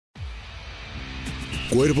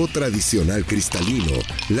Cuervo tradicional cristalino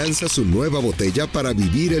lanza su nueva botella para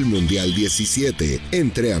vivir el Mundial 17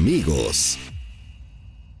 entre amigos.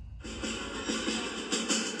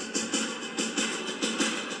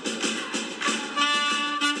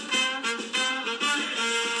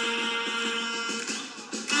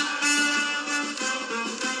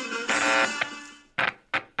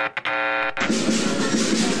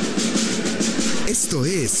 Esto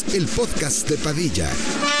es el podcast de Padilla,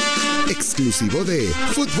 exclusivo de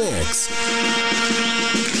Footbox.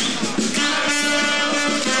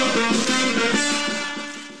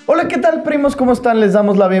 Hola, ¿qué tal, primos? ¿Cómo están? Les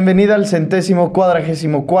damos la bienvenida al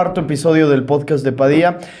 144º episodio del podcast de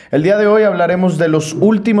Padilla. El día de hoy hablaremos de los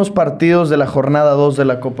últimos partidos de la jornada 2 de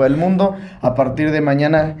la Copa del Mundo. A partir de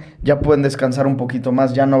mañana ya pueden descansar un poquito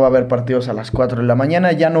más. Ya no va a haber partidos a las 4 de la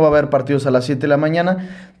mañana, ya no va a haber partidos a las 7 de la mañana.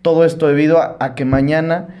 Todo esto debido a que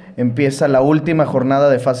mañana empieza la última jornada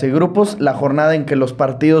de fase de grupos, la jornada en que los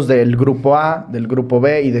partidos del grupo A, del grupo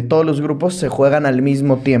B y de todos los grupos se juegan al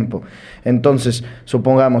mismo tiempo. Entonces,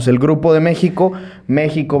 supongamos, el grupo de México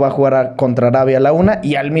va a jugar contra Arabia a la 1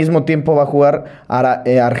 y al mismo tiempo va a jugar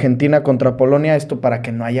Argentina contra Polonia, esto para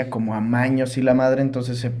que no haya como amaños y la madre.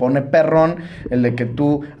 Entonces se pone perrón el de que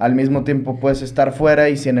tú al mismo tiempo puedes estar fuera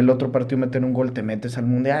y si en el otro partido meten un gol te metes al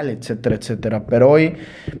Mundial, etcétera, etcétera. Pero hoy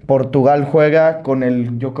Portugal juega con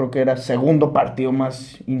yo creo que era segundo partido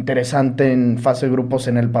más interesante en fase de grupos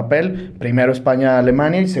en el papel. Primero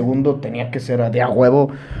España-Alemania y segundo tenía que ser de a huevo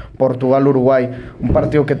Portugal-Uruguay. Un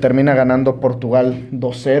partido que termina ganando Portugal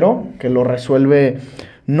 2-0, que lo resuelve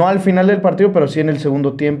no al final del partido, pero sí en el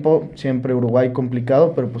segundo tiempo. Siempre Uruguay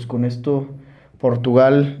complicado, pero pues con esto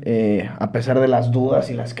Portugal, a pesar de las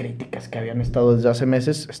dudas y las críticas que habían estado desde hace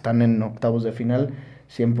meses, están en octavos de final,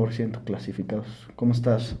 100% clasificados. ¿Cómo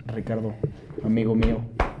estás, Ricardo, amigo mío?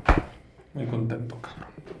 Muy contento, cabrón.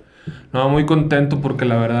 No, muy contento porque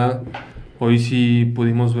la verdad hoy sí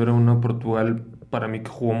pudimos ver a una Portugal, para mí, que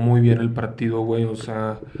jugó muy bien el partido, güey. O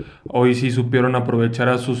sea, hoy sí supieron aprovechar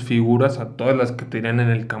a sus figuras, a todas las que tenían en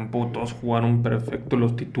el campo. Todos jugaron perfecto,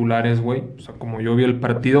 los titulares, güey. O sea, como yo vi el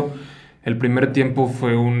partido, el primer tiempo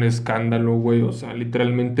fue un escándalo, güey. O sea,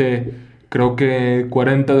 literalmente creo que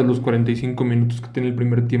 40 de los 45 minutos que tiene el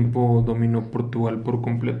primer tiempo dominó Portugal por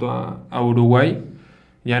completo a Uruguay.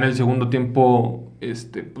 Ya en el segundo tiempo,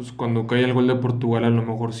 pues cuando cae el gol de Portugal, a lo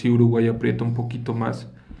mejor sí Uruguay aprieta un poquito más.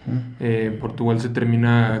 Portugal se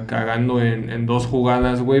termina cagando en dos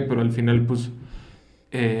jugadas, güey, pero al final, pues,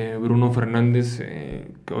 Bruno Fernández,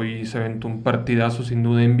 que hoy se aventó un partidazo, sin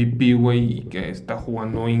duda MVP, güey, y que está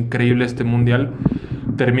jugando increíble este Mundial,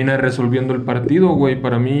 termina resolviendo el partido, güey.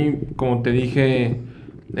 Para mí, como te dije,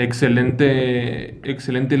 excelente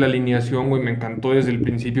la alineación, güey. Me encantó desde el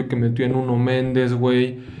principio que metió a Nuno Méndez,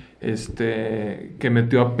 güey, que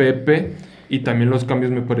metió a Pepe, y también los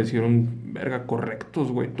cambios me parecieron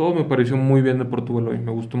correctos, güey. Todo me pareció muy bien de Portugal hoy.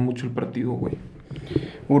 Me gustó mucho el partido, güey.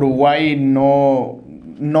 Uruguay no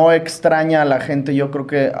extraña a la gente. Yo creo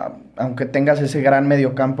que aunque tengas ese gran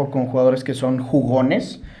mediocampo con jugadores que son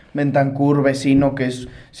jugones, Bentancur, Vecino, que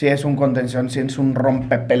sí es un contención, sí es un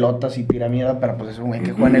rompepelotas y tiramierda, pero pues es un güey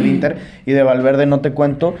que juega en el Inter, y de Valverde no te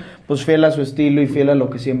cuento, pues fiel a su estilo y fiel a lo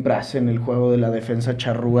que siempre hace en el juego de la defensa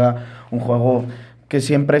charrúa, un juego que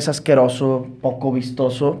siempre es asqueroso, poco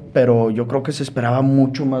vistoso, pero yo creo que se esperaba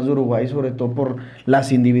mucho más de Uruguay, sobre todo por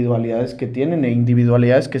las individualidades que tienen,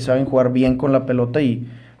 individualidades que saben jugar bien con la pelota y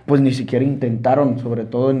pues ni siquiera intentaron, sobre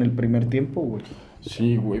todo en el primer tiempo, güey.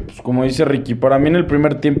 Sí, güey, pues como dice Ricky, para mí en el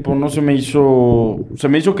primer tiempo se me hizo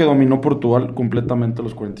que dominó Portugal completamente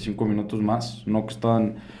los 45 minutos más, no que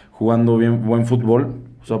estaban jugando buen fútbol,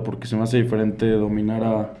 o sea, porque se me hace diferente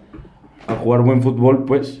dominar a jugar buen fútbol,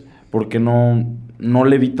 pues, porque no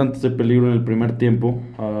le vi tanto ese peligro en el primer tiempo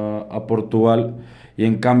a Portugal, y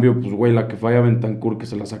en cambio, pues, güey, la que falla Bentancur, que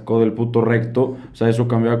se la sacó del puto recto, o sea, eso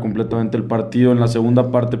cambiaba completamente el partido. En la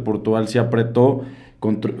segunda parte Portugal se apretó,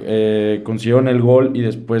 consiguieron el gol y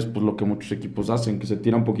después, pues, lo que muchos equipos hacen, que se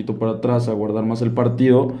tiran un poquito para atrás a guardar más el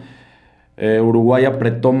partido. Uruguay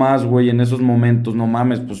apretó más, güey, en esos momentos, no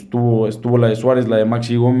mames, pues estuvo la de Suárez, la de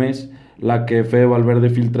Maxi Gómez, la que Fede Valverde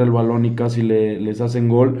filtra el balón y casi les hacen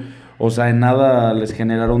gol. O sea, en nada les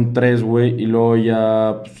generaron 3, güey, y luego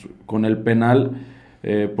ya, pues, con el penal,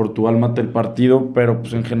 Portugal mata el partido, pero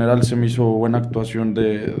pues en general se me hizo buena actuación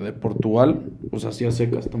de Portugal, o sea, así a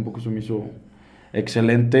secas tampoco se me hizo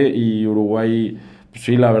excelente, y Uruguay, pues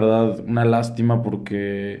sí, la verdad, una lástima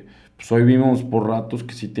porque pues hoy vimos por ratos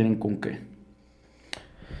que sí tienen con qué.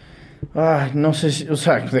 Ay, no sé si, o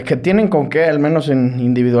sea, de que tienen con qué, al menos en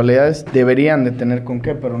individualidades, deberían de tener con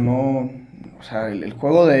qué, pero no, O sea, el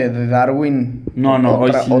juego de Darwin... No,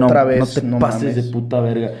 hoy sí otra vez, no te pases de puta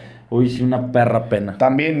verga. Hoy sí una perra pena.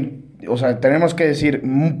 También, o sea, tenemos que decir,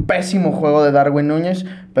 un pésimo juego de Darwin Núñez,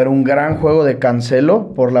 pero un gran juego de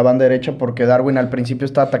Cancelo por la banda derecha, porque Darwin al principio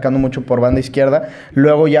estaba atacando mucho por banda izquierda.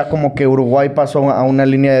 Luego ya como que Uruguay pasó a una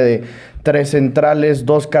línea de 3 centrales,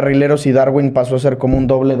 2 carrileros, y Darwin pasó a ser como un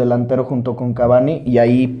doble delantero junto con Cavani. Y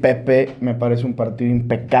ahí Pepe me parece un partido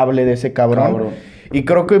impecable de ese cabrón. Y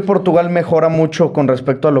creo que hoy Portugal mejora mucho con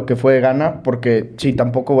respecto a lo que fue Ghana, porque sí,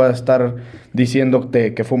 tampoco voy a estar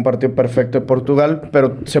diciéndote que fue un partido perfecto de Portugal,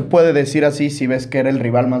 pero se puede decir así si ves que era el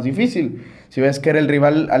rival más difícil. Si ves que era el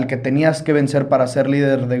rival al que tenías que vencer para ser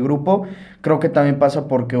líder de grupo. Creo que también pasa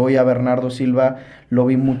porque hoy a Bernardo Silva lo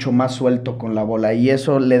vi mucho más suelto con la bola, y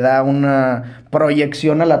eso le da una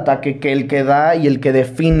proyección al ataque, que el que da y el que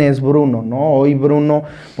define es Bruno, ¿no? Hoy Bruno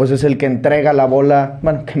pues es el que entrega la bola,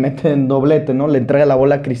 bueno, que mete en doblete, ¿no? Le entrega la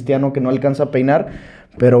bola a Cristiano, que no alcanza a peinar,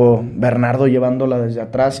 pero Bernardo llevándola desde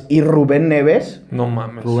atrás, y Rubén Neves. No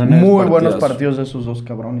mames. Muy buenos partidos de esos dos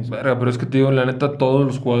cabrones. Verga, pero es que te digo, la neta, todos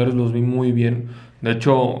los jugadores los vi muy bien. De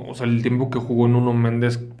hecho, o sea, el tiempo que jugó Nuno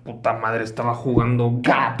Méndez, puta madre, estaba jugando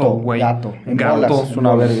gato, güey. Gato. Es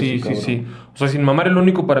una verga. Sí. O sea, sin mamar, el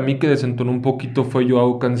único para mí que desentonó un poquito fue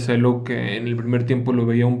Joao Cancelo, que en el primer tiempo lo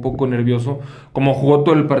veía un poco nervioso. Como jugó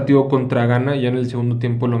todo el partido contra Ghana, ya en el segundo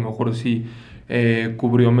tiempo a lo mejor sí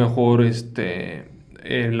cubrió mejor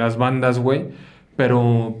las bandas, güey.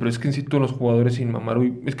 Pero es que insisto, los jugadores sin mamar,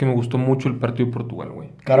 es que me gustó mucho el partido de Portugal, güey.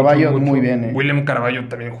 Carvalho muy bien, William Carvalho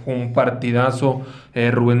también jugó un partidazo.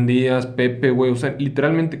 Rubén Díaz, Pepe, güey. O sea,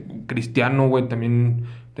 literalmente Cristiano, güey, también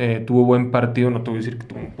tuvo buen partido. No te voy a decir que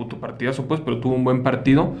tuvo un puto partidazo, pues, pero tuvo un buen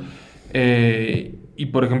partido. Y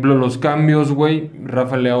por ejemplo, los cambios, güey.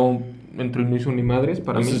 Rafa Leao entró y no hizo ni madres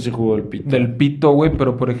para mí. Ese sí jugó el pito. Del pito, güey.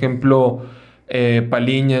 Pero por ejemplo,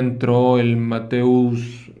 Paliña entró, el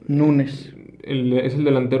Mateus Núñez. ¿Es el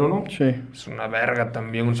delantero, no? Sí. Es una verga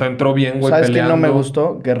también. O sea, entró bien, güey, ¿Sabes peleando. quién no me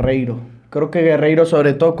gustó? Guerreiro. Creo que Guerreiro,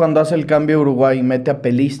 sobre todo cuando hace el cambio de Uruguay, mete a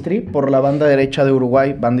Pelistri por la banda derecha de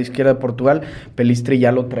Uruguay, banda izquierda de Portugal. Pelistri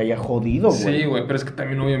ya lo traía jodido, güey. Sí, güey, pero es que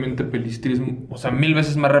también obviamente Pelistri es, o sea, 1000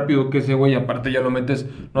 veces más rápido que ese güey. Aparte ya lo metes,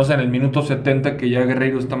 no sé, en el minuto 70, que ya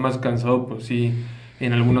Guerreiro está más cansado, pues sí,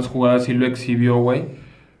 en algunas jugadas sí lo exhibió,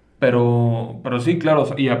 güey. Pero sí, claro,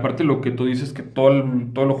 y aparte lo que tú dices, que todo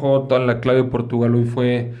el juego, toda la clave de Portugal hoy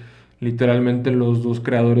fue literalmente los dos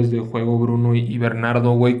creadores de juego, Bruno y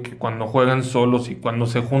Bernardo, güey, que cuando juegan solos y cuando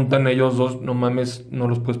se juntan ellos dos, no mames, no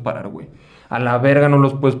los puedes parar, güey. A la verga no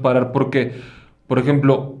los puedes parar porque, por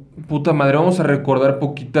ejemplo, puta madre, vamos a recordar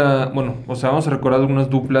vamos a recordar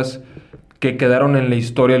algunas duplas que quedaron en la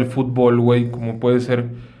historia del fútbol, güey, como puede ser...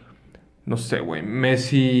 No sé, güey,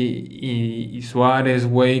 Messi y Suárez,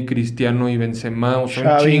 güey, Cristiano y Benzema, o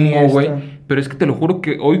sea, Xavi, un chingo, güey. esta. Pero es que te lo juro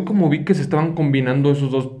que hoy como vi que se estaban combinando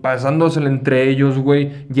esos dos, pasándosela entre ellos,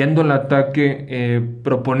 güey, yendo al ataque,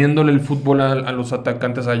 proponiéndole el fútbol a los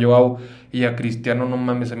atacantes, a Joao y a Cristiano, no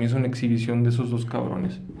mames, a mí es una exhibición de esos dos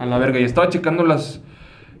cabrones. A la verga, y estaba checando las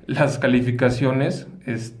calificaciones,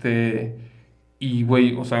 y,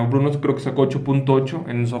 güey, o sea, Bruno creo que sacó 8.8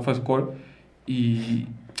 en SofaScore, y...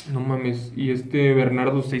 No mames, y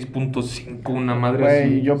Bernardo 6.5, una madre así.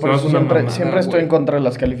 Güey, yo por eso siempre estoy en contra de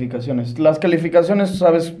las calificaciones. Las calificaciones,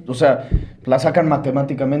 ¿sabes? O sea, las sacan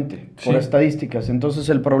matemáticamente, por estadísticas. Entonces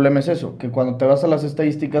el problema es eso, que cuando te vas a las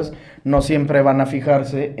estadísticas, no siempre van a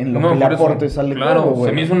fijarse en lo que le aportes al claro, juego, güey.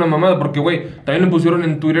 Se me hizo una mamada, porque, güey, también le pusieron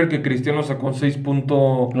en Twitter que Cristiano sacó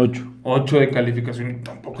 6.8 de calificación, y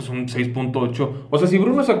tampoco es un 6.8. O sea, si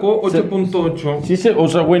Bruno sacó 8.8... Sí, o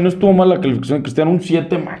sea, güey, no estuvo mal la calificación de Cristiano, un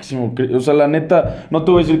 7 máximo. O sea, la neta, no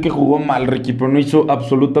te voy a decir que jugó mal, Ricky, pero no hizo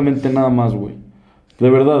absolutamente nada más, güey. De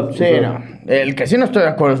verdad. Sí, no. El que sí no estoy de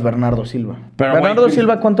acuerdo es Bernardo Silva. Pero, Bernardo güey,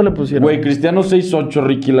 Silva, ¿cuánto le pusieron? Güey, Cristiano 6.8,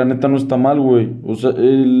 Ricky, la neta no está mal, güey. O sea,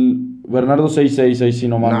 Bernardo 6.6, ahí sí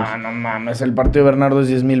no mames. No mames, el partido de Bernardo es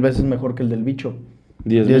 10,000 veces mejor que el del bicho.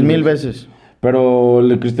 10,000 veces. Pero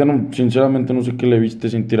el Cristiano, sinceramente, no sé qué le viste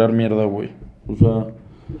sin tirar mierda, güey. O sea,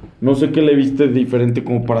 no sé qué le viste diferente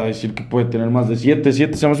como para decir que puede tener más de 7.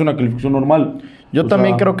 7 se me hace una calificación normal. Yo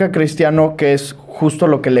también creo que a Cristiano, que es justo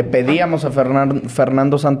lo que le pedíamos a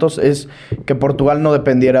Fernando Santos, es que Portugal no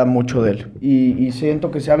dependiera mucho de él. Y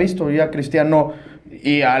siento que se ha visto ya Cristiano,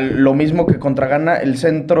 y a lo mismo que contra Ghana, el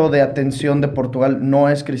centro de atención de Portugal no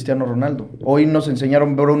es Cristiano Ronaldo. Hoy nos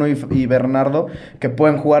enseñaron Bruno y Bernardo que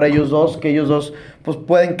pueden jugar ellos dos, que ellos dos pues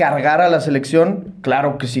pueden cargar a la selección.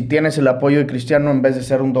 Claro que si tienes el apoyo de Cristiano, en vez de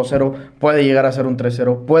ser un 2-0, puede llegar a ser un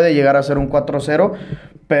 3-0, puede llegar a ser un 4-0,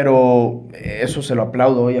 pero eso eso se lo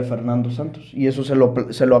aplaudo hoy a Fernando Santos. Y eso se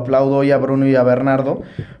lo aplaudo hoy a Bruno y a Bernardo.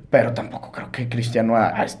 Pero tampoco creo que Cristiano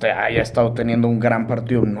haya estado teniendo un gran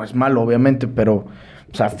partido. No es malo, obviamente, pero...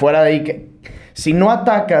 O sea, fuera de ahí que... Si no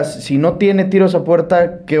atacas, si no tiene tiros a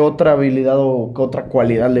puerta, ¿qué otra habilidad o qué otra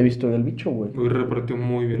cualidad le he visto del bicho, güey? Hoy repartió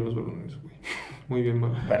muy bien los balones, güey. Muy bien,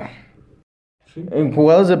 man. Pero... ¿Sí? En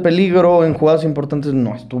jugadas de peligro, en jugadas importantes,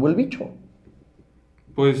 no estuvo el bicho.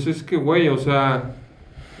 Pues es que, güey, o sea...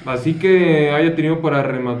 Así que haya tenido para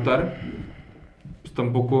rematar... Pues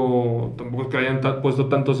tampoco es que hayan puesto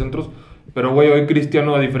tantos centros... Pero, güey, hoy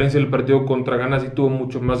Cristiano, a diferencia del partido contra Ghana, sí tuvo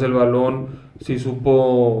mucho más el balón, sí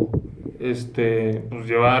supo, pues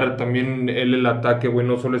llevar también él el ataque, güey,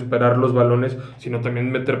 no solo esperar los balones, sino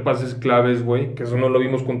también meter pases claves, güey, que eso no lo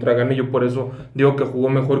vimos contra Ghana y yo por eso digo que jugó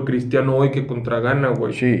mejor Cristiano hoy que contra Ghana,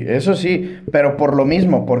 güey. Sí, eso sí, pero por lo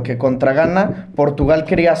mismo, porque contra Ghana, Portugal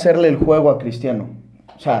quería hacerle el juego a Cristiano.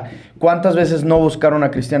 O sea, ¿cuántas veces no buscaron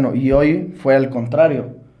a Cristiano? Y hoy fue al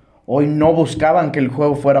contrario. Hoy no buscaban que el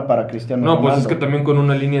juego fuera para Cristiano Ronaldo. Pues es que también con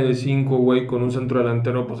una línea de 5, güey, con un centro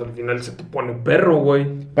delantero, pues al final se te pone perro, güey.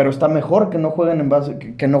 Pero está mejor que no jueguen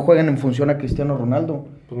que no jueguen en función a Cristiano Ronaldo.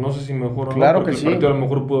 Pues no sé si mejor o claro no, porque que sí. El partido a lo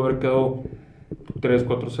mejor pudo haber quedado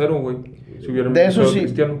 3-4-0, güey. Si hubieran de eso sí,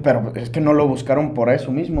 Cristiano. pero es que no lo buscaron por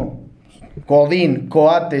eso mismo. Godín,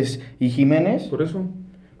 Coates y Jiménez. Por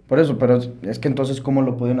eso, pero es que entonces ¿cómo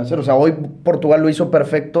lo podían hacer? O sea, hoy Portugal lo hizo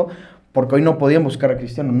perfecto porque hoy no podían buscar a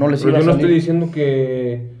Cristiano, no les pero iba a yo no salir. estoy diciendo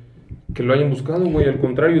que lo hayan buscado, güey, al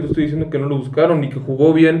contrario, yo te estoy diciendo que no lo buscaron y que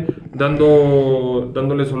jugó bien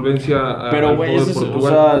dándole solvencia pero, güey, juego de Portugal. O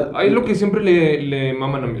sea, ahí es lo que siempre le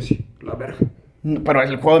maman a Messi, la verga. Pero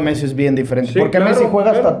el juego de Messi es bien diferente, Sí, porque claro, Messi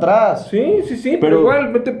juega claro. hasta atrás. Sí, pero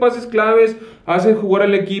igual, mete pases claves, hace jugar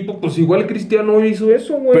al equipo, pues igual Cristiano hoy hizo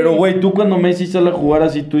eso, güey. Pero, güey, tú cuando Messi sale a jugar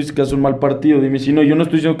así, tú dices que hace un mal partido. Dime si no, yo no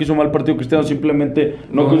estoy diciendo que hizo un mal partido Cristiano, simplemente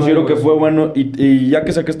no considero que fue bueno. Y ya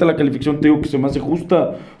que sacaste la calificación, te digo que se me hace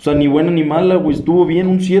justa. O sea, ni buena ni mala, güey, estuvo bien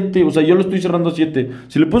un 7. O sea, yo lo estoy cerrando a 7.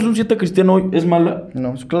 Si le pones un 7 a Cristiano hoy, ¿es mala?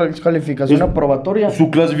 No, es calificación aprobatoria. Su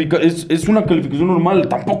es una calificación normal.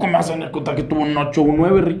 Tampoco me vas a contar que tuvo un 8 o un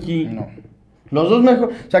 9, Ricky. No. Los dos mejor.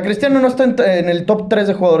 O sea, Cristiano no está en el top 3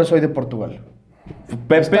 de jugadores hoy de Portugal.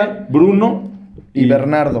 Pepe, Bruno y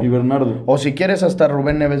Bernardo. Y Bernardo. O si quieres hasta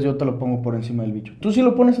Rubén Neves, yo te lo pongo por encima del bicho. ¿Tú sí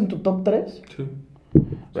lo pones en tu top 3? Sí.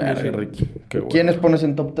 Verga, Ricky. Qué bueno. ¿Quiénes pones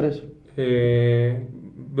en top 3?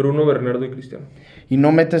 Bruno, Bernardo y Cristiano. Y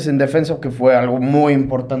no metes en defensa, que fue algo muy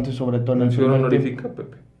importante, sobre todo en el Mención primer honorífica, tiempo.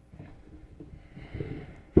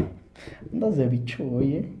 Pepe. Andas de bicho,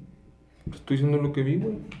 oye. Estoy diciendo lo que vi,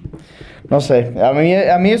 güey. No sé, a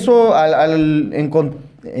mí eso,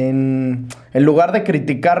 en lugar de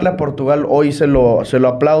criticarle a Portugal, hoy se lo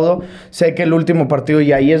aplaudo. Sé que el último partido,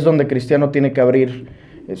 y ahí es donde Cristiano tiene que abrir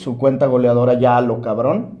su cuenta goleadora ya a lo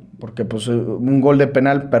cabrón, porque pues un gol de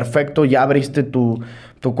penal perfecto, ya abriste tu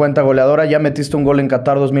cuenta goleadora, ya metiste un gol en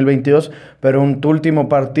Qatar 2022, pero en tu último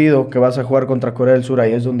partido que vas a jugar contra Corea del Sur,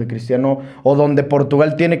 ahí es donde Cristiano, o donde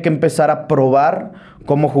Portugal tiene que empezar a probar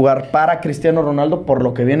cómo jugar para Cristiano Ronaldo por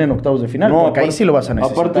lo que viene en octavos de final, porque aparte, ahí sí lo vas a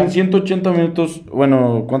necesitar. Aparte en 180 minutos,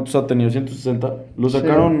 bueno, ¿cuántos ha tenido? 160. Lo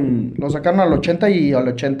sacaron... Sí, lo sacaron al 80 y al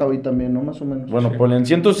 80 hoy también, ¿no? Más o menos. Bueno, Sí. ponle en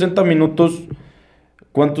 160 minutos,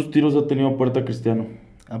 ¿cuántos tiros ha tenido a puerta Cristiano?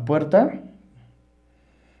 A puerta,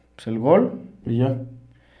 pues el gol, Y ya.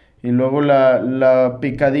 y luego la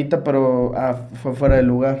picadita, pero fue fuera de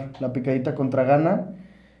lugar. La picadita contra Ghana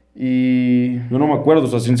y... Yo no me acuerdo, o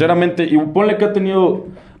sea, sinceramente, y ponle que ha tenido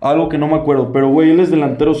algo que no me acuerdo, pero güey, él es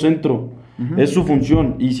delantero centro, es su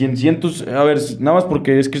función, y si en a ver, nada más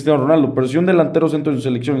porque es Cristiano Ronaldo, pero si un delantero centro de su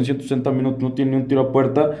selección en 160 minutos no tiene ni un tiro a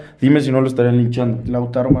puerta, dime si no lo estarían linchando.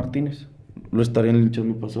 Lautaro Martínez. Lo estarían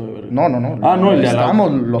linchando pasado de verga. No. Ah, no, el de Alaba.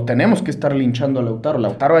 lo tenemos que estar linchando a Lautaro.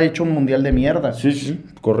 Lautaro ha hecho un mundial de mierda. Sí,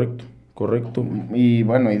 correcto. Y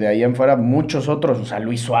bueno, y de ahí en fuera muchos otros. O sea,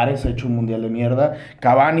 Luis Suárez ha hecho un mundial de mierda.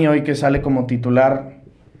 Cavani hoy que sale como titular,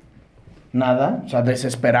 nada. O sea,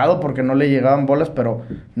 desesperado porque no le llegaban bolas, pero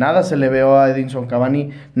nada se le veo a Edinson Cavani.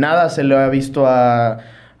 Nada se le ha visto a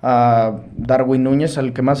Darwin Núñez,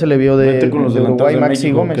 al que más se le vio de Con los de delanteros Uruguay, de Maxi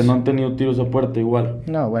México Gómez. que no han tenido tiros a puerta igual.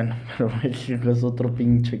 No, bueno, pero México es otro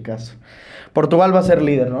pinche caso. Portugal va a ser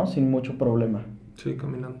líder, ¿no? Sin mucho problema. Sí,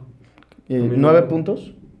 caminando. 9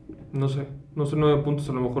 puntos. No sé, 9 puntos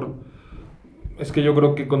a lo mejor. Es que yo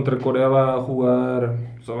creo que contra Corea va a jugar,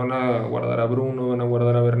 o sea, van a guardar a Bruno, van a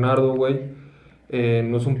guardar a Bernardo, güey.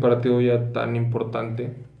 No es un partido ya tan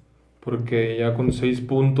importante, porque ya con 6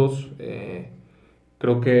 puntos,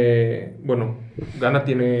 creo que, bueno, Ghana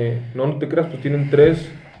tiene, no te creas, pues tienen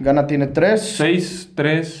 3. Ghana tiene 3. 6,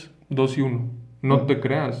 3, 2 y 1. No te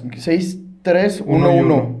creas. 6, 3, 1 y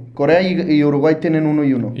 1-1. Corea y Uruguay tienen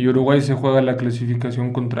 1-1. Y Uruguay se juega la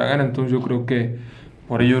clasificación contra Ghana, entonces yo creo que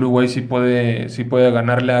por ello Uruguay sí puede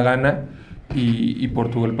ganarle a Ghana y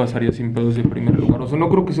Portugal pasaría sin pedos de primer lugar. O sea, no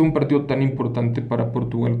creo que sea un partido tan importante para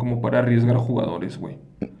Portugal como para arriesgar jugadores, güey.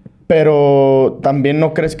 Pero también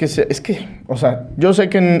no crees que sea... Es que, o sea, yo sé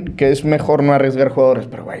que es mejor no arriesgar jugadores,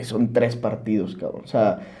 pero, güey, son 3 partidos, cabrón. O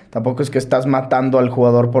sea, tampoco es que estás matando al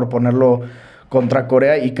jugador por ponerlo contra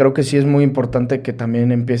Corea y creo que sí es muy importante que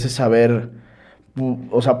también empieces a ver...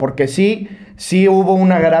 O sea, porque sí hubo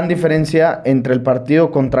una gran diferencia entre el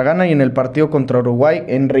partido contra Ghana y en el partido contra Uruguay,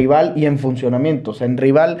 en rival y en funcionamiento. O sea, en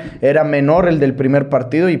rival era menor el del primer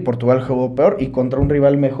partido y Portugal jugó peor, y contra un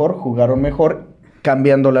rival mejor jugaron mejor,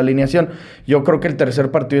 cambiando la alineación. Yo creo que el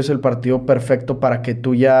tercer partido es el partido perfecto para que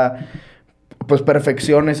tú ya, pues,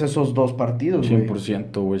 perfecciones esos 2 partidos, güey.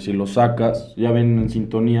 100%, güey. Si lo sacas, ya ven en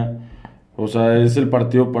sintonía. O sea, es el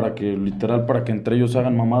partido para que, literal, para que entre ellos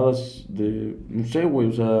hagan mamadas de, no sé, güey,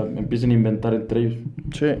 o sea, empiecen a inventar entre ellos.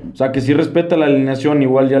 Sí. O sea, que si respeta la alineación,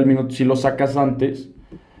 igual ya al minuto, si lo sacas antes,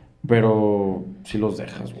 pero si los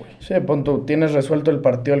dejas, güey. Sí, punto. Tienes resuelto el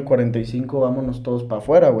partido al 45, vámonos todos para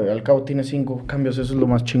afuera, güey. Al cabo tienes 5 cambios, eso es lo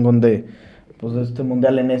más chingón de este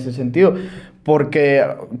mundial en ese sentido. Porque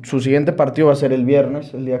su siguiente partido va a ser el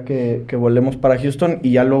viernes, el día que volvemos para Houston,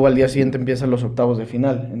 y ya luego al día siguiente empiezan los octavos de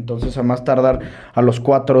final. Entonces, a más tardar, a los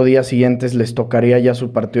 4 días siguientes les tocaría ya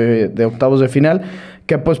su partido de octavos de final,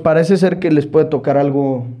 que pues parece ser que les puede tocar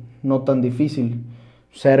algo no tan difícil.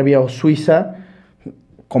 Serbia o Suiza.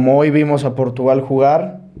 Como hoy vimos a Portugal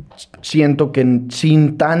jugar, siento que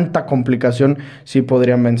sin tanta complicación sí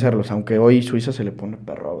podrían vencerlos. Aunque hoy Suiza se le pone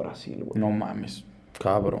perro a Brasil, güey. No mames,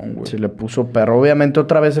 cabrón, güey. Se le puso perro. Obviamente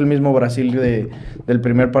otra vez el mismo Brasil del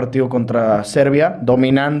primer partido contra Serbia,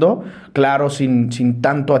 dominando. Claro, sin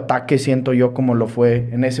tanto ataque, siento yo, como lo fue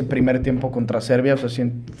en ese primer tiempo contra Serbia. O sea,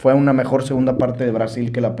 fue una mejor segunda parte de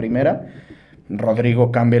Brasil que la primera.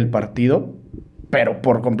 Rodrigo cambia el partido, pero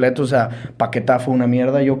por completo. O sea, Paquetá fue una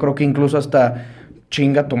mierda. Yo creo que incluso hasta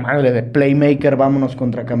chinga tu madre de playmaker, vámonos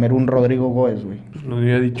contra Camerún, Rodrigo Góez, güey. Pues lo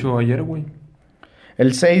había dicho ayer, güey.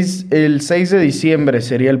 El 6 de diciembre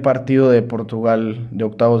sería el partido de Portugal de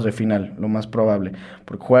octavos de final, lo más probable.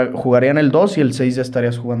 Porque jugarían el 2 y el 6 ya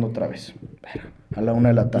estarías jugando otra vez. A la 1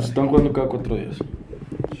 de la tarde. Pues están jugando cada 4 días.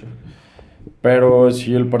 Sí. Pero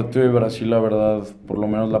sí, el partido de Brasil, la verdad, por lo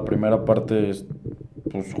menos la primera parte,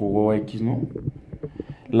 pues jugó X, ¿no?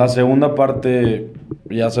 La segunda parte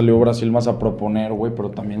ya salió Brasil más a proponer, güey,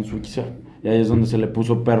 pero también Suiza. Y ahí es donde se le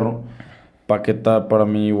puso perro. Paqueta para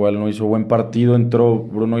mí igual no hizo buen partido. Entró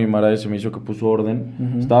Bruno Guimaraes, se me hizo que puso orden.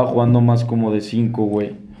 Uh-huh. Estaba jugando más como de 5,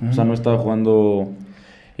 güey. Uh-huh. O sea, no estaba jugando...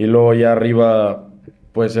 Y luego ya arriba,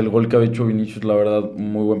 pues el gol que había hecho Vinicius, la verdad,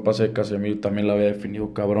 un muy buen pase de Casemiro, también la había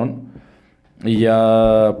definido cabrón. Y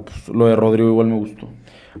ya, pues, lo de Rodrigo igual me gustó.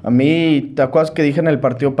 A mí, ¿te acuerdas que dije en el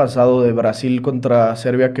partido pasado de Brasil contra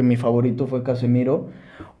Serbia que mi favorito fue Casemiro?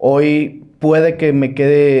 Hoy puede que me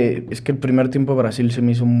quede... Es que el primer tiempo de Brasil se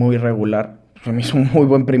me hizo muy regular. Se me hizo un muy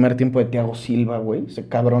buen primer tiempo de Thiago Silva, güey. Ese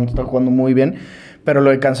cabrón está jugando muy bien. Pero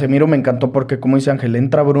lo de Casemiro me encantó porque, como dice Ángel,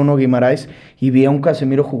 entra Bruno Guimaraes y vi a un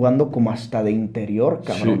Casemiro jugando como hasta de interior,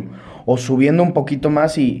 cabrón. Sí. O subiendo un poquito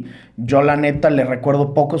más, y yo la neta le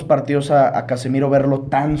recuerdo pocos partidos a Casemiro verlo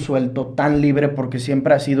tan suelto, tan libre, porque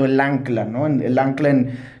siempre ha sido el ancla, ¿no? El ancla en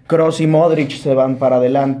Kroos y Modric se van para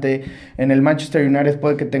adelante. En el Manchester United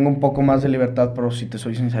puede que tenga un poco más de libertad, pero si te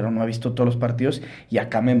soy sincero, no he visto todos los partidos y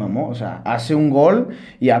acá me mamó. O sea, hace un gol,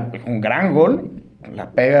 un gran gol, la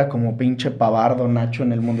pega como pinche pavardo Nacho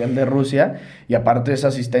en el Mundial de Rusia, y aparte de esa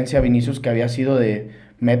asistencia a Vinicius que había sido de...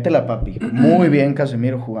 Métela, papi. Muy bien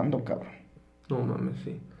Casemiro jugando, cabrón. No mames,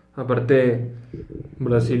 sí. Aparte,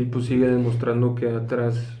 Brasil pues sigue demostrando que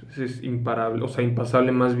atrás es imparable, o sea,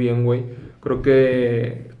 impasable más bien, güey. Creo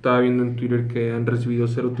que estaba viendo en Twitter que han recibido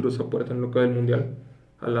 0 tiros a puerta en lo que va del Mundial.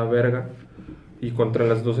 A la verga. Y contra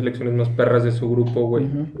las 2 selecciones más perras de su grupo, güey.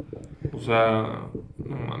 Uh-huh. O sea,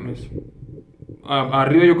 no mames.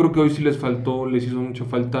 Arriba yo creo que hoy sí les hizo mucha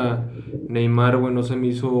falta Neymar, güey. No se me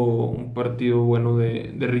hizo un partido bueno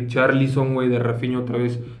de Richarlison, güey, de Rafinha otra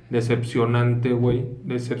vez. Decepcionante, güey.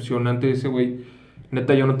 Decepcionante ese, güey.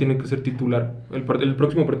 Neta, ya no tiene que ser titular. El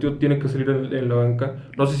próximo partido tiene que salir en la banca.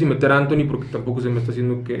 No sé si meter a Anthony porque tampoco se me está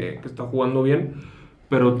haciendo que está jugando bien.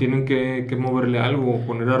 Pero tienen que moverle algo.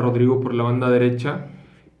 Poner a Rodrigo por la banda derecha.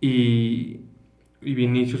 Y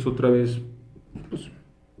Vinicius otra vez, pues...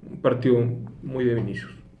 Un partido muy de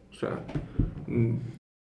Vinicius. O sea,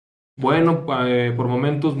 bueno por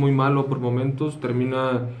momentos, muy malo por momentos.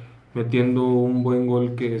 Termina metiendo un buen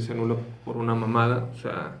gol que se anula por una mamada. O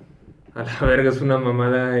sea, A la verga, es una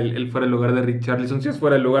mamada el fuera del lugar de Richarlison. Sí es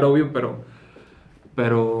fuera del lugar, obvio, pero...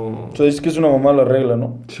 O sea, es que es una mamá la regla,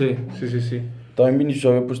 ¿no? Sí. También Vinicius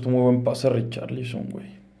había puesto muy buen pase a Richarlison, güey.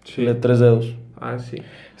 Sí. Le 3 dedos. Ah, sí.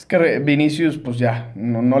 Es que Vinicius, pues ya,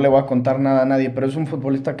 no le voy a contar nada a nadie, pero es un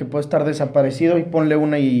futbolista que puede estar desaparecido y ponle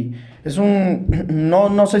una y... Es un...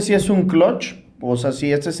 No sé si es un clutch, o sea,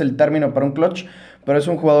 si este es el término para un clutch, pero es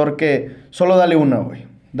un jugador que solo dale una, güey.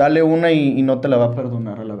 Dale una y no te la va a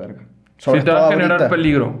perdonar a la verga. Sí, te va a generar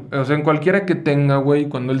peligro. O sea, en cualquiera que tenga, güey,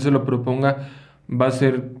 cuando él se lo proponga, va a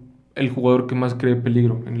ser el jugador que más cree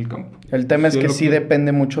peligro en el campo. El tema es que sí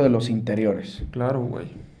depende mucho de los interiores. Claro, güey.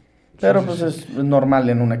 Pero pues es normal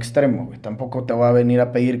en un extremo, güey. Tampoco te voy a venir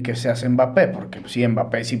a pedir que seas Mbappé, porque sí,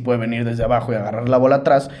 Mbappé sí puede venir desde abajo y agarrar la bola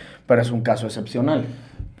atrás, pero es un caso excepcional.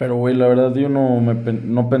 Pero, güey, la verdad yo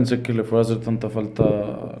no pensé que le fuera a hacer tanta falta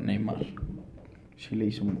a Neymar. Sí le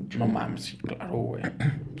hizo mucho. No mames, sí, claro, güey.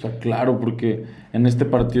 O sea, claro, porque en este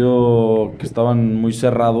partido que estaban muy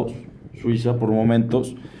cerrados, Suiza por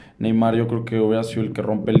momentos, Neymar yo creo que hubiera sido el que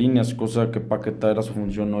rompe líneas, cosa que Paquetá era su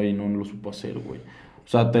función hoy y no lo supo hacer, güey. O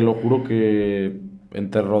sea, te lo juro que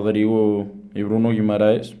entre Rodrigo y Bruno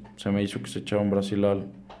Guimaraes se me hizo que se echaba un Brasil al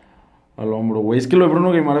hombro, güey. Es que lo de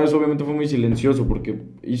Bruno Guimaraes obviamente fue muy silencioso porque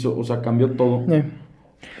cambió todo.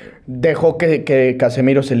 Dejó que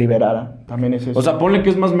Casemiro se liberara. También es eso. O sea, ponle que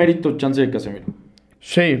es más mérito chance de Casemiro.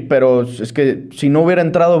 Sí, pero es que si no hubiera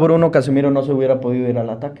entrado Bruno, Casemiro no se hubiera podido ir al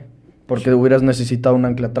ataque. Porque hubieras necesitado un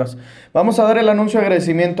ancla atrás. Vamos a dar el anuncio de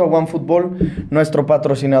agradecimiento a OneFootball, nuestro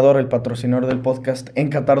patrocinador, el patrocinador del podcast en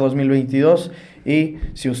Qatar 2022. Y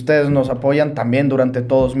si ustedes nos apoyan, también durante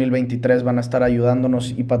todo 2023 van a estar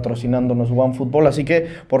ayudándonos y patrocinándonos OneFootball. Así que,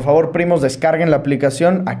 por favor, primos, descarguen la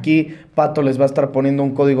aplicación. Aquí Pato les va a estar poniendo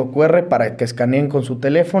un código QR para que escaneen con su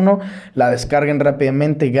teléfono. La descarguen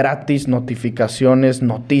rápidamente, gratis, notificaciones,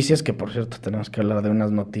 noticias, que por cierto tenemos que hablar de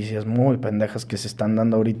unas noticias muy pendejas que se están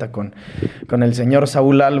dando ahorita con el señor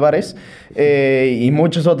Saúl Álvarez y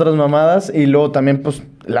muchas otras mamadas. Y luego también, pues,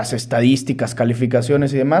 las estadísticas,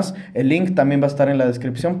 calificaciones y demás. El link también va a estar en la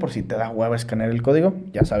descripción por si te da hueva escanear el código.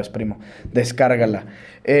 Ya sabes, primo, descárgala.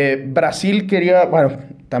 Brasil quería, bueno,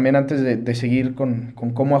 también antes de seguir con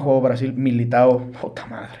cómo ha jugado Brasil, Militao, puta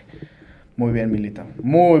madre. Muy bien Militao,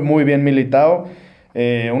 muy bien Militao.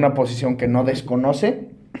 Una posición que no desconoce,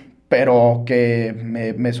 pero que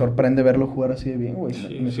me sorprende verlo jugar así de bien, güey.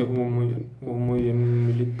 Sí, jugó muy bien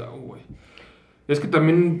Militao, güey. Es que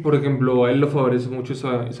también, por ejemplo, a él le favorece mucho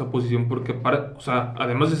esa posición porque, o sea,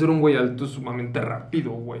 además de ser un güey alto, es sumamente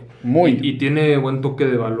rápido, güey. Y tiene buen toque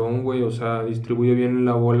de balón, güey, o sea, distribuye bien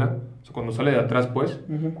la bola. O sea, cuando sale de atrás, pues,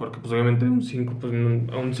 porque pues obviamente un 5, pues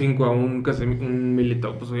a un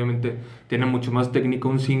Militao, pues obviamente tiene mucho más técnica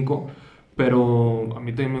un 5, pero a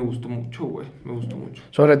mí también me gustó mucho, güey, me gustó mucho.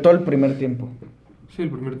 Sobre todo el primer tiempo. Sí, el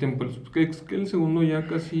primer tiempo, es que el segundo ya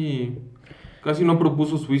casi no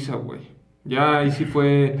propuso Suiza, güey. Ya ahí sí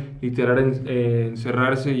fue literal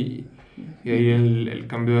encerrarse y ahí el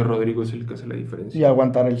cambio de Rodrigo es el que hace la diferencia. Y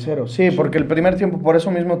aguantar el 0. Sí, porque el primer tiempo, por eso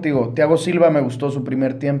mismo te digo, Thiago Silva me gustó su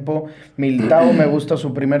primer tiempo, Militao me gusta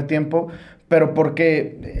su primer tiempo, pero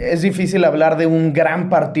porque es difícil hablar de un gran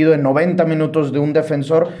partido de 90 minutos de un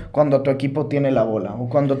defensor cuando tu equipo tiene la bola o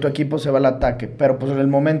cuando tu equipo se va al ataque. Pero pues en el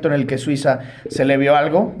momento en el que Suiza se le vio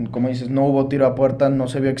algo, como dices, no hubo tiro a puerta, no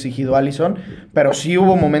se vio exigido Alisson, pero sí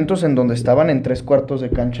hubo momentos en donde estaban en 3/4 de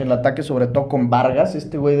cancha en el ataque, sobre todo con Vargas,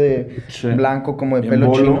 este güey de blanco como de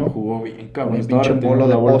pelo chino. Jugó bien, cabrón. Un pinche bolo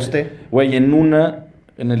de poste. Güey,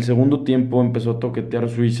 en el segundo tiempo empezó a toquetear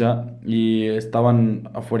Suiza y estaban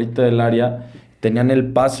afuerita del área. Tenían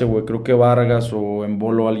el pase, güey, creo que Vargas o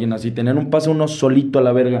Embolo o alguien así. Tenían un pase uno solito a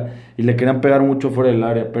la verga y le querían pegar mucho fuera del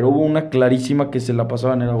área. Pero hubo una clarísima que se la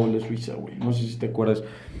pasaban, era gol de Suiza, güey. No sé si te acuerdas.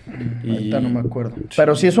 Ahorita no me acuerdo. Sí.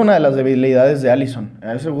 Pero sí es una de las debilidades de Alisson.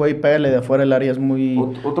 A ese güey pégale de afuera del área es muy...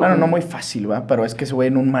 Bueno, no muy fácil, ¿va? Pero es que ese güey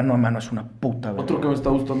en un mano a mano es una puta, ¿verdad? Otro que me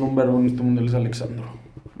está gustando un verbo en este mundial es Alexandro.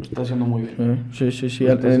 Lo está haciendo muy bien. Sí.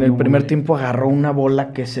 En el primer tiempo agarró una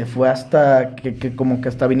bola que se fue hasta... que como que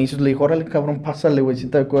hasta Vinicius le dijo, órale, cabrón, pásale, güey, ¿sí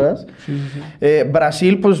te acuerdas? Sí.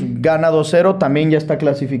 Brasil, pues, gana 2-0. También ya está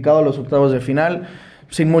clasificado a los octavos de final.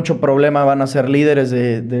 Sin mucho problema van a ser líderes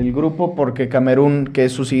del grupo porque Camerún, que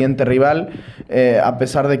es su siguiente rival, a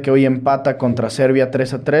pesar de que hoy empata contra Serbia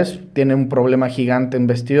 3-3, tiene un problema gigante en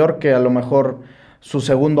vestidor que a lo mejor su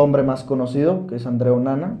segundo hombre más conocido, que es André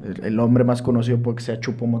Onana, el hombre más conocido porque sea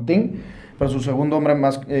Choupo-Moting, pero su segundo hombre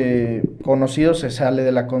más conocido se sale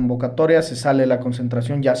de la convocatoria, se sale de la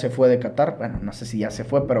concentración, ya se fue de Qatar, bueno, no sé si ya se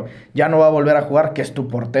fue, pero ya no va a volver a jugar, que es tu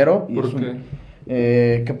portero. ¿Por qué?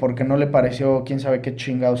 que porque no le pareció, quién sabe qué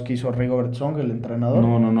chingados que hizo Rigobert Song, el entrenador.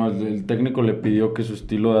 No, el técnico le pidió que su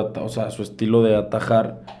estilo su estilo de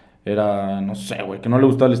atajar era, no sé, güey, que no le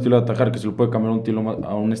gustaba el estilo de atajar, que se lo puede cambiar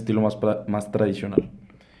a un estilo más tradicional.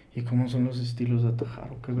 ¿Y cómo son los estilos de atajar?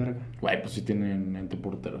 ¿O qué verga? Güey, pues sí tienen entre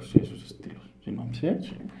porteros, sí, esos estilos. Sí, no. ¿Sí?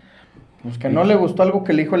 Sí. Pues que no le gustó algo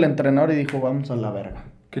que le dijo el entrenador y dijo, vamos a la verga.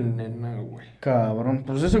 Qué nena, güey. Cabrón,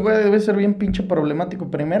 pues ese güey debe ser bien pinche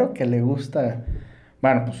problemático. Primero que le gusta,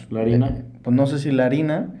 bueno, pues... ¿La harina? Pues no sé si la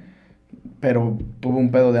harina, pero tuvo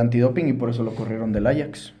un pedo de antidoping y por eso lo corrieron del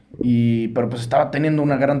Ajax. Pero pues estaba teniendo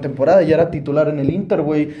una gran temporada, ya era titular en el Inter,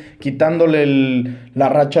 güey, quitándole la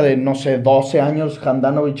racha de, no sé, 12 años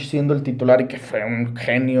Handanovic siendo el titular y que fue un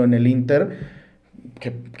genio en el Inter.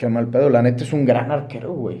 Qué mal pedo, la neta es un gran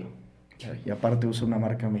arquero, güey. Y aparte usa una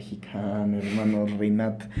marca mexicana, hermano,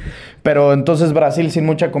 Rinat. Pero entonces Brasil sin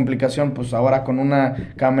mucha complicación, pues ahora con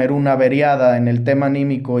una Camerún averiada en el tema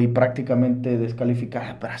anímico y prácticamente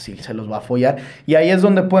descalificada, Brasil se los va a follar. Y ahí es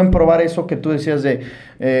donde pueden probar eso que tú decías de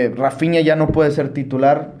Rafinha ya no puede ser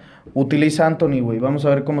titular. Utiliza a Anthony, güey. Vamos a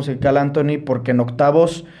ver cómo se cala Anthony, porque en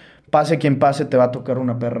octavos, pase quien pase, te va a tocar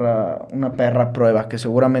una perra prueba, que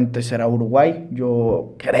seguramente será Uruguay.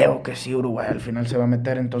 Yo creo que sí, Uruguay al final se va a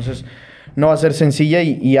meter, entonces no va a ser sencilla.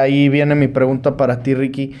 Y ahí viene mi pregunta para ti,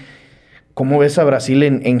 Ricky. ¿Cómo ves a Brasil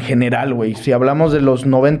en general, güey? Si hablamos de los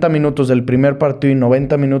 90 minutos del primer partido y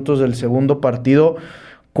 90 minutos del segundo partido,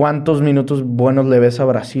 ¿cuántos minutos buenos le ves a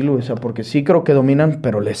Brasil, güey? O sea, porque sí creo que dominan,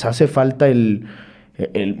 pero les hace falta el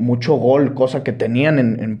mucho gol, cosa que tenían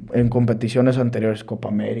en competiciones anteriores, Copa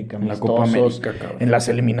América, en la Copa América, cabrón. En las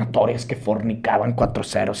eliminatorias que fornicaban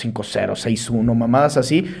 4-0, 5-0, 6-1, mamadas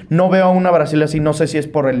así. No veo a una Brasil así, no sé si es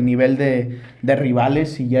por el nivel de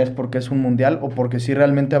rivales, si ya es porque es un mundial o porque sí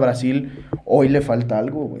realmente a Brasil hoy le falta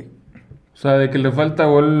algo, güey. O sea, de que le falta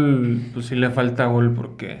gol, pues sí le falta gol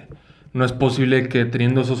porque no es posible que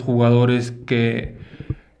teniendo esos jugadores que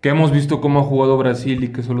hemos visto cómo ha jugado Brasil y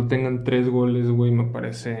que solo tengan 3 goles, güey, me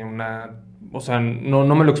parece una... O sea,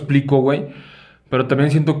 no me lo explico, güey. Pero también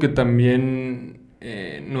siento que también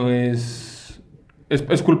no es...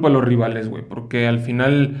 Es culpa de los rivales, güey. Porque al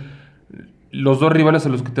final los dos rivales a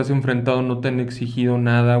los que te has enfrentado no te han exigido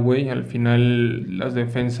nada, güey. Al final las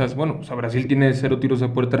defensas... Bueno, o sea, Brasil tiene 0 tiros de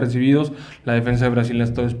puerta recibidos. La defensa de Brasil ha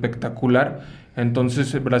estado espectacular.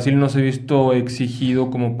 Entonces Brasil no se ha visto exigido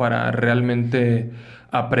como para realmente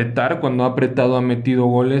apretar. Cuando ha apretado ha metido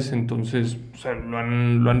goles, entonces o sea, lo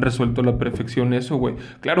han resuelto a la perfección eso, güey.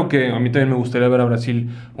 Claro que a mí también me gustaría ver a Brasil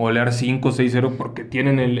golear 5-6-0 porque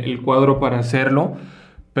tienen el cuadro para hacerlo,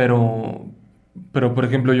 pero por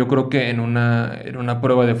ejemplo yo creo que en una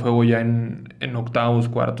prueba de fuego ya en octavos,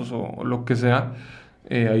 cuartos o lo que sea,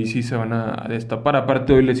 ahí sí se van a destapar.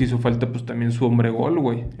 Aparte hoy les hizo falta pues también su hombre gol,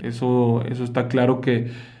 güey. Eso está claro que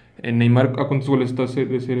Neymar, ¿a cuántos goles está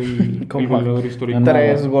de ser el goleador histórico?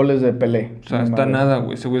 3 goles de Pelé. O sea, está nada,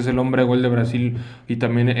 güey. Ese güey es el hombre gol de Brasil y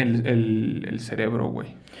también el cerebro, güey.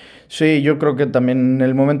 Sí, yo creo que también en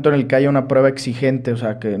el momento en el que haya una prueba exigente, o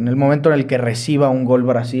sea, que en el momento en el que reciba un gol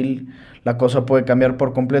Brasil, la cosa puede cambiar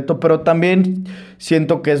por completo, pero también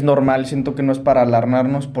siento que es normal, siento que no es para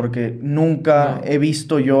alarmarnos, porque nunca he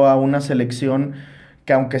visto yo a una selección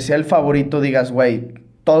que aunque sea el favorito digas, güey,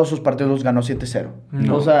 todos sus partidos los ganó 7-0.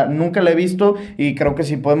 No. O sea, nunca la he visto y creo que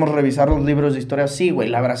si podemos revisar los libros de historia, sí, güey,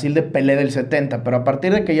 la Brasil de Pelé del 70, pero a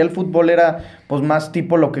partir de que ya el fútbol era pues más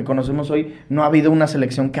tipo lo que conocemos hoy, no ha habido una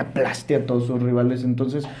selección que aplaste a todos sus rivales,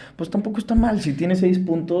 entonces pues tampoco está mal, si tiene 6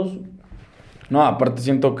 puntos. No, aparte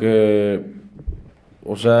siento que,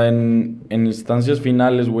 o sea, en instancias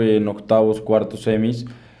finales, güey, en octavos, cuartos, semis,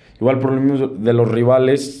 igual por lo mismo de los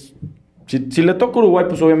rivales. Si le toca Uruguay,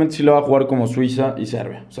 pues obviamente sí le va a jugar como Suiza y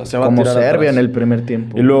Serbia. O sea, se va como a tirar Serbia atrás. en el primer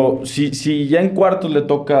tiempo. Y luego, si ya en cuartos le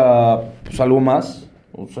toca pues algo más,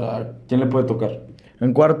 o sea, ¿quién le puede tocar?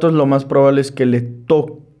 En cuartos lo más probable es que le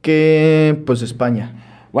toque, pues,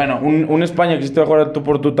 España. Bueno, un España que sí te va a jugar tú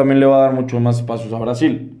por tú también le va a dar muchos más espacios a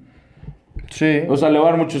Brasil. Sí. O sea, le va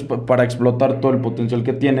a dar mucho para explotar todo el potencial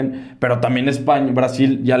que tienen, pero también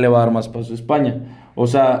Brasil ya le va a dar más espacio a España. O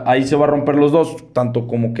sea, ahí se va a romper los dos, tanto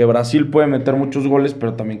como que Brasil puede meter muchos goles,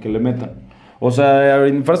 pero también que le metan. O sea,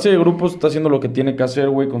 en fase de grupos está haciendo lo que tiene que hacer,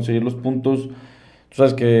 güey, conseguir los puntos. Tú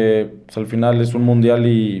sabes que pues, al final es un mundial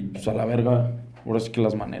y pues a la verga, ahora sí que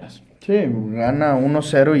las maneras. Sí, gana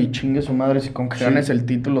 1-0 y chingue su madre, si con que ganes el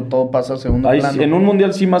título todo pasa a segundo plano. En un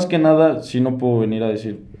mundial sí, más que nada, sí no puedo venir a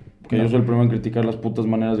decir que yo soy el primero en criticar las putas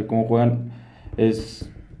maneras de cómo juegan. Es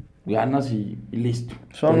ganas y listo.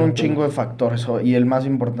 Son un chingo de factores y el más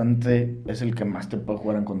importante es el que más te puede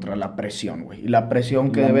jugar en contra, la presión, güey. Y la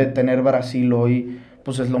presión que debe tener Brasil hoy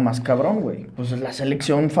pues es lo más cabrón, güey. Pues es la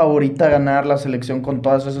selección favorita a ganar, la selección con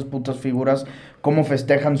todas esas putas figuras, cómo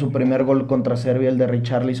festejan su primer gol contra Serbia, el de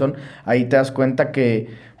Richarlison. Ahí te das cuenta que,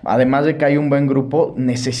 además de que hay un buen grupo,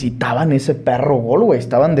 necesitaban ese perro gol, güey.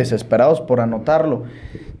 Estaban desesperados por anotarlo.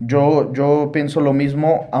 Yo pienso lo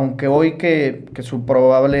mismo, aunque hoy que su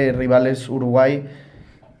probable rival es Uruguay,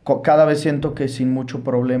 cada vez siento que sin mucho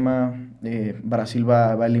problema Brasil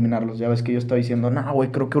va a eliminarlos. Ya ves que yo estaba diciendo, no, güey,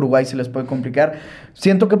 creo que Uruguay se les puede complicar.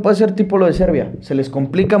 Siento que puede ser tipo lo de Serbia. Se les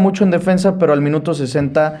complica mucho en defensa, pero al minuto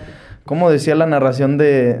 60, como decía la narración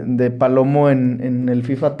de Palomo en el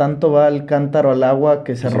FIFA, tanto va el cántaro al agua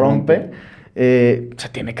que se rompe. Se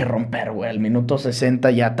tiene que romper, güey. Al minuto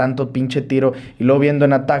 60 ya tanto pinche tiro. Y luego viendo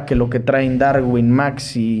en ataque lo que traen Darwin,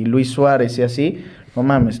 Maxi, Luis Suárez y así. No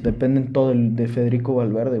mames, dependen todo de Federico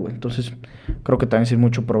Valverde, güey. Entonces, creo que también sin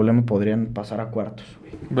mucho problema podrían pasar a cuartos,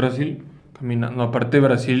 güey. Brasil, caminando. Aparte,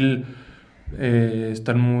 Brasil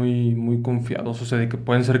están muy, muy confiados, o sea, de que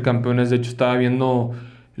pueden ser campeones. De hecho, estaba viendo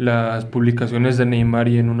las publicaciones de Neymar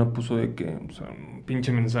y en una puso de que, o sea, un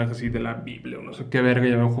pinche mensaje así de la Biblia o no sé qué verga,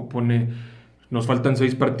 y abajo pone, nos faltan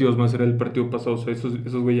 6 partidos más, era el partido pasado. O sea,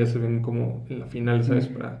 esos güey ya se ven como en la final, ¿sabes?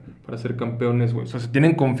 Para ser campeones, güey. O sea, se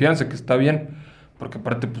tienen confianza, que está bien. Porque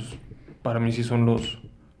aparte, pues, para mí sí son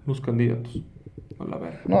los candidatos. A la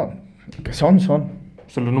verga. No, que son. Son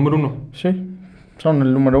los número 1. Sí, son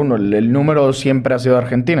el número 1. El número siempre ha sido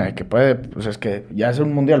Argentina. Y que puede, pues es que ya es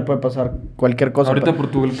un mundial, puede pasar cualquier cosa. Ahorita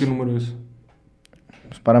Portugal, ¿qué número es?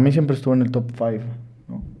 Pues para mí siempre estuvo en el top 5,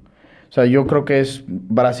 ¿no? O sea, yo creo que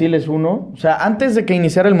Brasil es 1. O sea, antes de que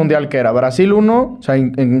iniciara el mundial, ¿qué era? Brasil 1, o sea,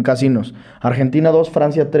 en casinos. Argentina 2,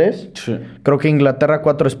 Francia 3. Sí. Creo que Inglaterra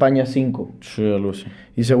 4, España 5. Sí, algo así.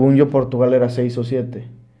 Y según yo, Portugal era 6 o 7.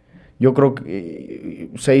 Yo creo que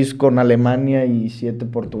 6 con Alemania y 7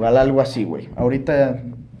 Portugal, algo así, güey. Ahorita,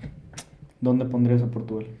 ¿dónde pondrías a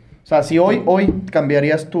Portugal? O sea, si hoy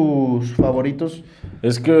cambiarías tus favoritos.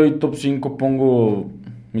 Es que hoy top 5 pongo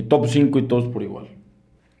mi top 5 y todos por igual.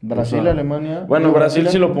 Brasil, O sea, Alemania. Bueno, Brasil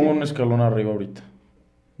sí lo pongo un escalón arriba ahorita.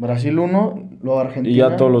 Brasil 1, luego Argentina. Y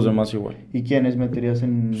ya todos los demás igual. ¿Y quiénes meterías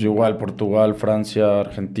en...? Pues igual, Portugal, Francia,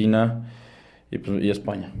 Argentina y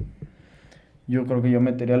España. Yo creo que yo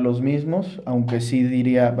metería los mismos, aunque sí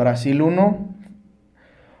diría Brasil 1.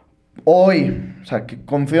 Hoy, o sea, que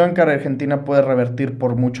confío en que Argentina puede revertir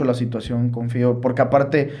por mucho la situación, confío, porque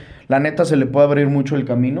aparte, la neta se le puede abrir mucho el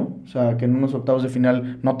camino, o sea, que en unos octavos de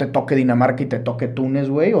final no te toque Dinamarca y te toque Túnez,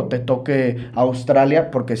 güey, o te toque Australia,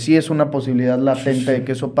 porque sí es una posibilidad latente de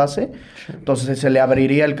que eso pase, entonces se le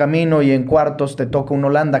abriría el camino y en cuartos te toca un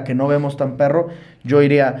Holanda que no vemos tan perro. Yo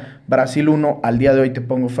iría Brasil 1, al día de hoy te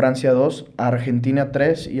pongo Francia 2, Argentina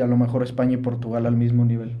 3 y a lo mejor España y Portugal al mismo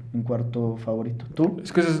nivel, en cuarto favorito. ¿Tú?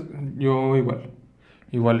 Es que yo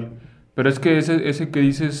igual. Pero es que ese que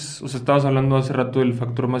dices, o sea, estabas hablando hace rato del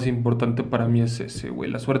factor más importante para mí es ese,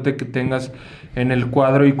 güey. La suerte que tengas en el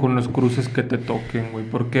cuadro y con los cruces que te toquen, güey.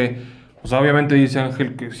 Porque, o sea, obviamente dice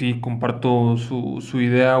Ángel que sí, comparto su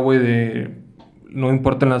idea, güey, de no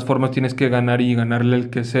importan las formas, tienes que ganar y ganarle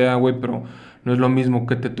el que sea, güey, pero no es lo mismo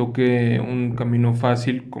que te toque un camino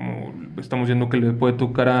fácil, como estamos viendo que le puede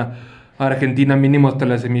tocar a Argentina mínimo hasta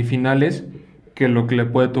las semifinales, que lo que le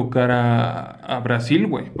puede tocar a Brasil,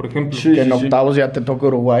 güey, por ejemplo. Sí, que en octavos ya te toca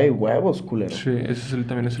Uruguay, huevos, culero. Sí,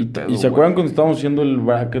 también es el pedo, ¿Y se acuerdan cuando estábamos haciendo el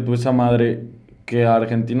bracket o esa madre que a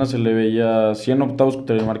Argentina se le veía 100 octavos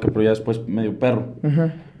contra Dinamarca, pero ya después medio perro?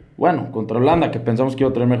 Uh-huh. Bueno, contra Holanda, que pensamos que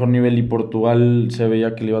iba a tener mejor nivel, y Portugal se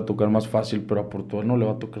veía que le iba a tocar más fácil, pero a Portugal no le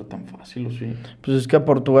va a tocar tan fácil, ¿o sí? Pues es que a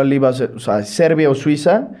Portugal iba a ser, o sea, Serbia o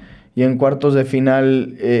Suiza, y en cuartos de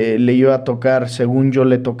final le iba a tocar, según yo,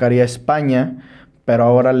 le tocaría España, pero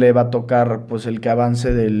ahora le va a tocar, pues, el que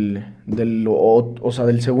avance del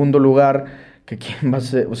segundo lugar, que quién va a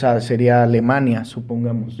ser, o sea, sería Alemania,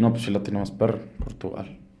 supongamos. No, pues sí la tiene más perro,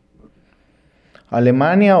 Portugal.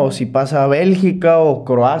 Alemania, o si pasa a Bélgica o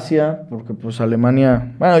Croacia, porque pues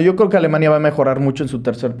Alemania... Bueno, yo creo que Alemania va a mejorar mucho en su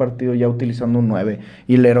tercer partido ya utilizando un 9,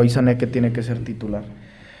 y Leroy Sané que tiene que ser titular.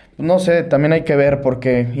 Pues no sé, también hay que ver,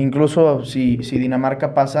 porque incluso si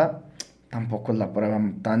Dinamarca pasa, tampoco es la prueba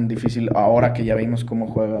tan difícil ahora que ya vimos cómo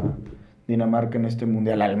juega Dinamarca en este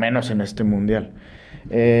mundial, al menos en este mundial.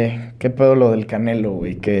 ¿Qué pedo lo del Canelo,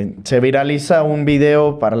 güey? Que se viraliza un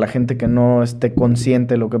video, para la gente que no esté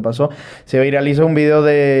consciente de lo que pasó, se viraliza un video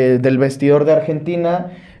del vestidor de Argentina,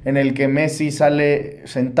 en el que Messi sale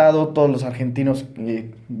sentado, todos los argentinos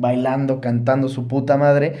bailando, cantando su puta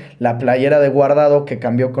madre, la playera de Guardado que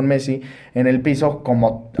cambió con Messi en el piso,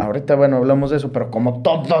 como ahorita, bueno, hablamos de eso, pero como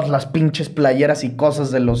todas las pinches playeras y cosas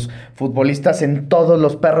de los futbolistas en todos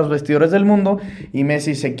los perros vestidores del mundo, y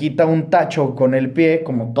Messi se quita un tacho con el pie,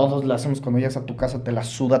 como todos lo hacemos cuando llegas a tu casa, te la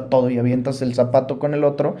suda todo y avientas el zapato con el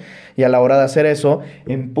otro, y a la hora de hacer eso,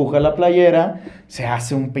 empuja la playera, se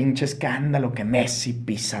hace un pinche escándalo que Messi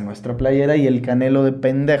pisa nuestra playera, y el Canelo de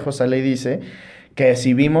pendejo sale y dice que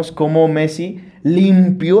si vimos cómo Messi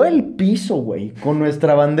limpió el piso, güey, con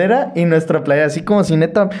nuestra bandera y nuestra playera, así como si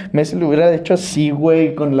neta Messi lo hubiera hecho así,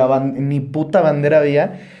 güey, con ni puta bandera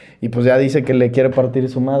había, y pues ya dice que le quiere partir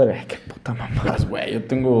su madre. Ay, qué puta mamada. Pues, güey, yo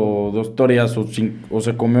tengo 2 teorías, o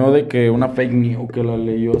se comió de que una fake news que la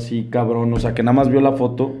leyó así, cabrón, o sea, que nada más vio la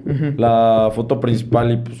foto, la foto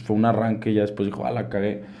principal, y pues fue un arranque, y ya después dijo, la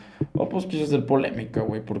cagué. O pues quiso hacer polémica,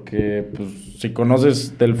 güey, porque pues si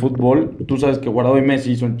conoces del fútbol, tú sabes que Guardado y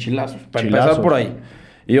Messi son chilazos. Para empezar por ahí.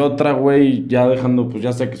 Y otra, güey, ya dejando, pues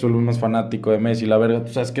ya sé que soy el más fanático de Messi, la verga,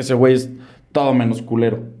 tú sabes que ese güey es todo menos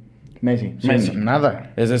culero. Messi.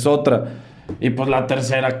 Nada. Esa es otra. Y pues la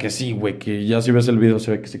tercera, que sí, güey, que ya si ves el video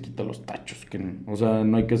se ve que se quita los tachos. O sea,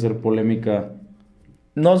 no hay que hacer polémica.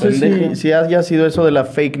 No sé si haya sido eso de la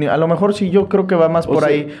fake news. A lo mejor sí, yo creo que va más por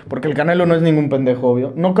ahí. Porque el Canelo no es ningún pendejo,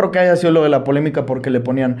 obvio. No creo que haya sido lo de la polémica porque le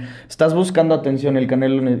ponían, estás buscando atención. El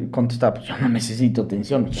Canelo contestaba, pues yo no necesito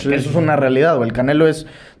atención. Sí, eso es una realidad, güey. El Canelo es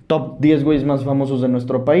top 10 güeyes más famosos de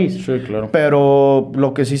nuestro país. Sí, claro. Pero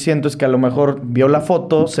lo que sí siento es que a lo mejor vio la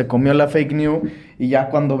foto, se comió la fake news, y ya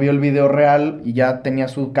cuando vio el video real y ya tenía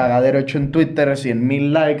su cagadero hecho en Twitter,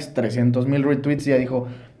 100,000 likes, 300,000 retweets, y ya dijo,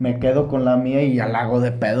 me quedo con la mía y ya la hago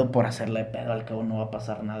de pedo por hacerle de pedo, al cabo no va a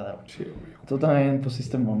pasar nada, güey. Sí, güey. Tú también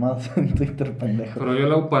pusiste mamadas en Twitter, pendejo. Pero yo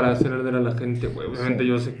lo hago para hacer arder a la gente, güey. Obviamente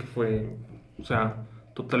yo sé que fue, o sea,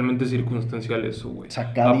 totalmente circunstancial eso, güey.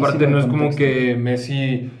 Aparte no es como que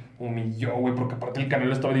Messi humilló, güey, porque aparte el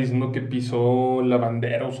Canelo estaba diciendo que pisó la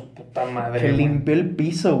bandera o su puta madre. Que limpió el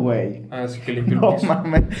piso, güey. Ah, sí, que limpió el piso. No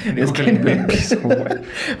mames. Es que limpió el piso, güey.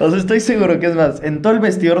 O sea, estoy seguro que es más, en todo el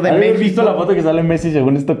vestidor de México. ¿Has visto la foto que sale Messi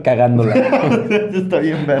según esto cagándola? Está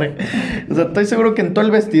bien verga. O sea, estoy seguro que en todo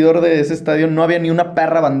el vestidor de ese estadio no había ni una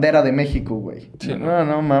perra bandera de México, güey. Sí,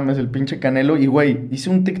 no mames, el pinche Canelo. Y, güey,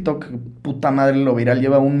 hice un TikTok, puta madre, lo viral,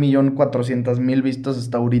 lleva 1,400,000 vistas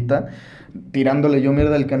hasta ahorita, tirándole yo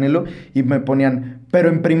mierda al Canelo, y me ponían, pero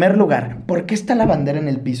en primer lugar, ¿por qué está la bandera en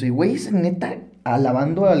el piso? Y, güey, es neta,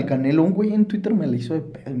 alabando al Canelo, un güey en Twitter me la hizo de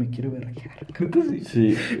pedo y me quiere vergar. Creo que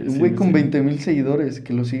sí. Sí. Un güey con 20,000 seguidores,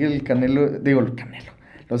 que lo sigue el Canelo,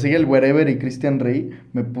 lo sigue el Wherever y Christian Rey,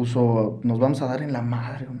 me puso, nos vamos a dar en la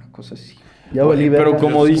madre, una cosa así. Ya valí verga. Pero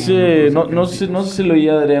como dice, no sé si lo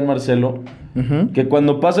oía Adrián Marcelo, que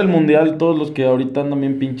cuando pasa el Mundial, todos los que ahorita andan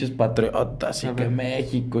bien pinches patriotas, y que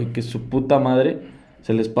México, y que su puta madre,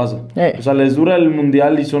 se les pasa. O sea, les dura el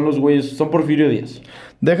Mundial y son los güeyes, son Porfirio Díaz.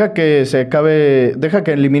 Deja que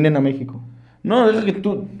eliminen a México. No, deja que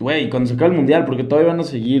tú, güey, cuando se acabe el Mundial, porque todavía van a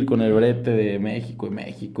seguir con el brete de México y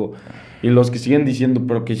México. Y los que siguen diciendo,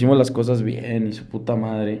 pero que hicimos las cosas bien y su puta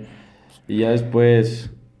madre. Y ya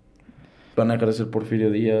después van a dejar de ser Porfirio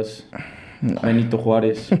Díaz, Benito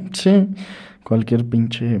Juárez. Sí, cualquier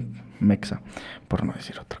pinche mexa, por no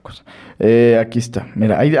decir otra cosa. Aquí está,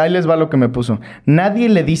 mira, ahí les va lo que me puso. Nadie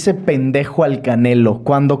le dice pendejo al Canelo.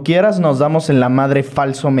 Cuando quieras nos damos en la madre,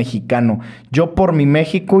 falso mexicano. Yo por mi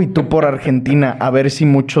México y tú por Argentina. A ver si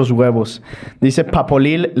muchos huevos. Dice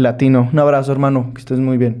Papolil Latino. Un abrazo, hermano, que estés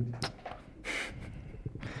muy bien.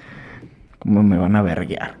 ¿Cómo me van a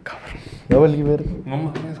verguear, cabrón? Ya valí verga. No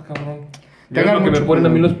mames, cabrón. Yo lo que me ponen a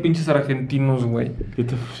mí los pinches argentinos, güey. ¿Qué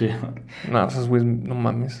te pusieron? No, esos güeyes, no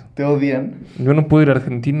mames. ¿Te odian? Yo no puedo ir a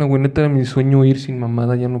Argentina, güey. Neta era mi sueño ir sin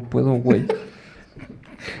mamada. Ya no puedo, güey.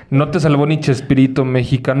 No te salvó ni Chespirito,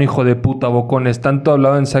 mexicano, hijo de puta, bocones. Tanto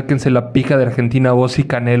hablaban, sáquense la pija de Argentina, vos y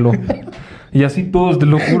Canelo. Y así todos, te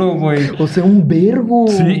lo juro, güey. O sea, un vergo.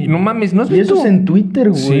 Sí, no mames, ¿no has visto? Y eso es en Twitter,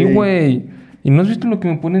 güey. Sí, güey. ¿Y no has visto lo que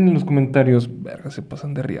me ponen en los comentarios? Verga, se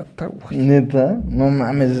pasan de riata, güey. ¿Neta? No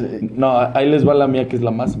mames. No, ahí les va la mía, que es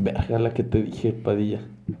la más verga, la que te dije, Padilla.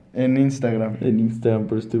 En Instagram. En Instagram,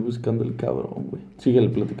 pero estoy buscando el cabrón, güey. Síguele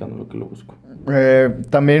platicando lo que lo busco.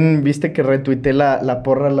 También viste que retuiteé la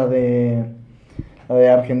porra, la de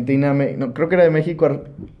Argentina. No, creo que era de México.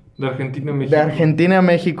 De Argentina a México. De Argentina a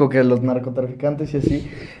México, que los narcotraficantes y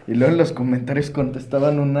así. Y luego en los comentarios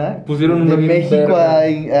contestaban una. Pusieron una de México a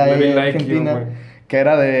Argentina. Like, que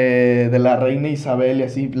era de la reina Isabel y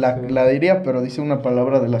así. La diría, pero dice una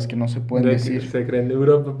palabra de las que no se pueden decir. Se creen en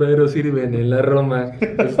Europa, pero sirven en la Roma.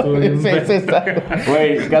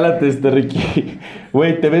 Güey, cálate Ricky.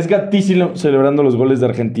 Güey, te ves gatísimo celebrando los goles de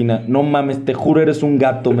Argentina. No mames, te juro, eres un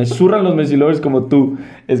gato. Me zurran los Messi lovers como tú.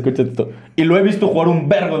 Escúchate esto. Y lo he visto jugar un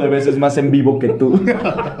vergo de veces más en vivo que tú.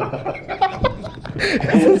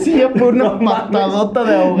 Eso sí ya fue una matadota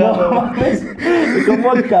de ahogado. No mames.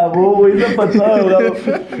 ¿Cómo acabó, güey? Esa patada de ahogado.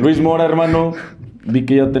 Luis Mora, hermano. Vi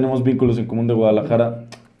que ya tenemos vínculos en común de Guadalajara.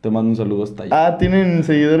 Te mando un saludo hasta allá. Ah, ¿tienen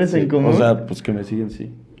seguidores en común? O sea, pues que me siguen,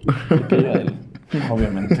 sí. Que yo a él.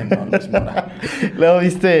 Obviamente no, Luis Mora. Luego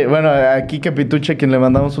viste, bueno, a Quique Pituche, quien le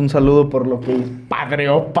mandamos un saludo por lo que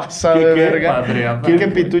padreó pasa de verga. Quique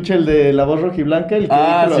Pituche, el de la voz rojiblanca, el que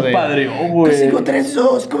dijo sí, padreó, güey.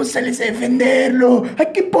 5-3-2, ¿cómo sales a defenderlo? Hay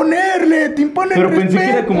que imponerle, te imponen Pero respeto. pensé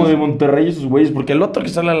que era como de Monterrey esos güeyes, porque el otro que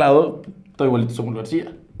sale al lado, está igualito Samuel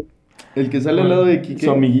García. El que sale al lado de Quique.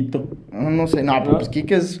 Su amiguito. No sé, pues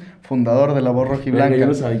Quique es fundador de la voz rojiblanca. Yo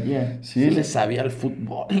lo sabía. Sí, le sabía al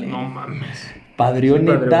fútbol. No mames. Padrió, Sí,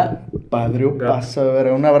 neta. Padre, pasa, a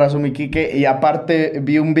ver, un abrazo, mi Quique. Y aparte,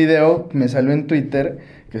 vi un video, me salió en Twitter,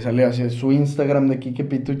 que salió hacia su Instagram de Quique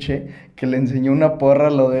Pituche, que le enseñó una porra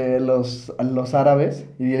lo de los árabes.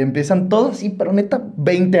 Y empiezan todos así, pero neta,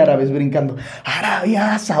 20 árabes brincando.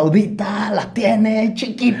 Arabia Saudita la tiene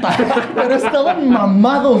chiquita. Pero estaban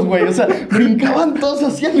mamados, güey. O sea, brincaban todos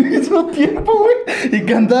así al mismo tiempo, güey. Y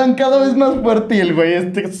cantaban cada vez más fuerte. Y el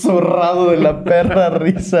güey zurrado de la perra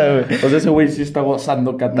risa, güey. O sea, ese güey sí está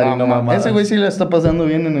gozando Catarina mamá. Ese güey sí la está pasando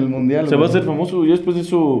bien en el Mundial. Se va a hacer famoso. Y después de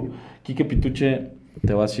eso, Quique Pituche,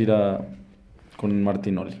 te vas a ir con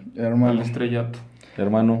Martinoli. Hermano. Al estrellato.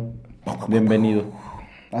 Hermano, bienvenido.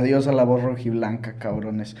 Adiós a la voz rojiblanca,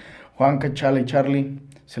 cabrones. Juanca, Chale y Charlie,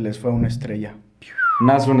 se les fue una estrella.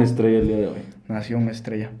 Nace una estrella el día de hoy. Nació una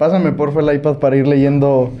estrella. Pásame porfa el iPad para ir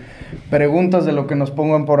leyendo preguntas de lo que nos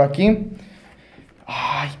pongan por aquí.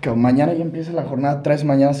 Ay, que mañana ya empieza la jornada 3.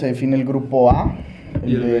 Mañana se define el grupo A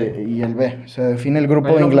y el B. Se define el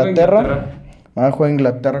grupo de Inglaterra. Juega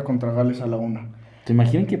Inglaterra contra Gales a la 1. ¿Te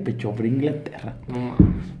imaginas que pechofre Inglaterra? No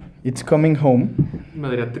mames. It's coming home. Me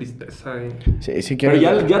daría tristeza, Sí quiero.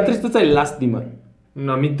 Pero ya tristeza de lástima.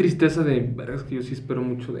 No, a mí tristeza de vergas que yo sí espero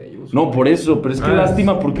mucho de ellos. No, por eso, pero es que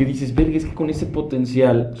lástima porque dices, verga, es que con ese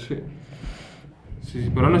potencial. Sí,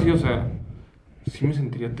 pero aún así, o sea, sí me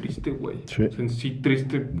sentiría triste, güey. Sí. O sea, sí,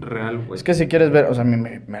 triste, real, güey. Es que si quieres ver, o sea, a mí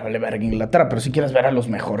me vale verga Inglaterra, pero si quieres ver a los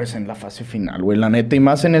mejores en la fase final, güey, la neta, y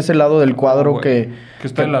más en ese lado del cuadro Que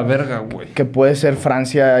está en la verga, güey. Que puede ser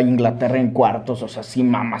Francia, Inglaterra en cuartos, o sea, sí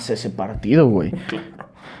mamas ese partido, güey.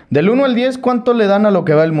 Claro. Del 1 al 10, ¿cuánto le dan a lo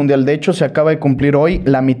que va el Mundial? De hecho, se acaba de cumplir hoy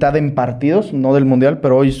la mitad en partidos, no del Mundial,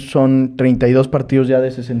 pero hoy son 32 partidos ya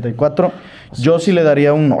de 64. Yo sí le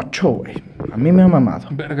daría un 8, güey. A mí me ha mamado.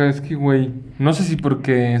 Verga, es que, güey, no sé si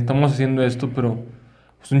porque estamos haciendo esto, pero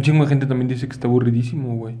pues un chingo de gente también dice que está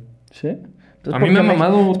aburridísimo, güey. ¿Sí? Entonces, a mí me ha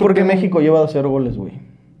mamado. Es porque México lleva a 0 goles, güey.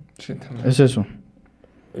 Sí, también. Es eso.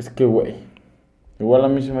 Es que, güey, igual a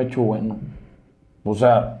mí se me ha hecho bueno. O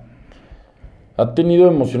sea, ha tenido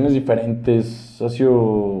emociones diferentes. Ha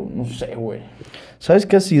sido, no sé, güey. ¿Sabes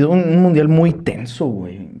qué? Ha sido un mundial muy tenso,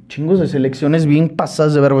 güey. Chingos de selecciones bien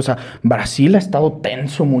pasadas de verga. O sea, Brasil ha estado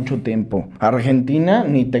tenso mucho tiempo. Argentina,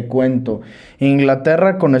 ni te cuento.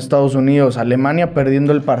 Inglaterra con Estados Unidos. Alemania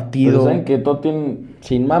perdiendo el partido. Pero ¿saben que todo tiene,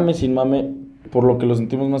 sin mame, por lo que lo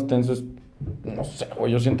sentimos más tenso es, no sé,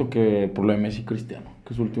 güey, yo siento que por lo de Messi y Cristiano,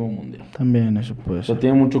 que es su último mundial. También eso puede O sea, ser.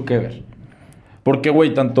 tiene mucho que ver. Porque,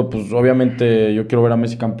 güey, tanto, pues, obviamente, yo quiero ver a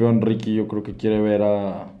Messi campeón, Ricky, yo creo que quiere ver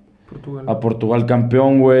a Portugal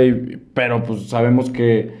campeón, güey. Pero, pues, sabemos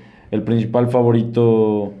que el principal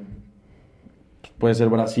favorito pues, puede ser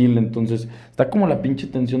Brasil. Entonces, está como la pinche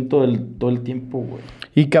tensión todo el tiempo, güey.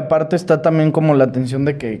 Y que aparte está también como la tensión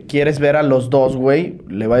de que quieres ver a los dos, güey.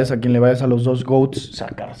 Le vayas a quien le vayas a los dos GOATs,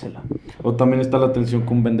 sacársela. O también está la tensión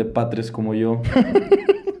con un vendepatres como yo.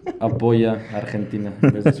 Apoya a Argentina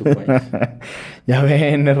en vez de su país. Ya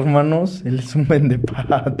ven, hermanos, él es un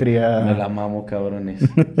vendepatria. Me la mamo, cabrones.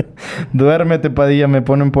 Duérmete, Padilla, me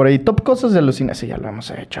ponen por ahí. Top cosas de los cines. Sí, ya lo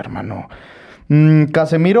hemos hecho, hermano.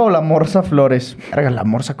 ¿Casemiro o la Morsa Flores? Verga, la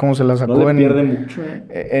Morsa, ¿cómo se la sacó? No le pierde mucho,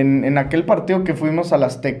 en aquel partido que fuimos al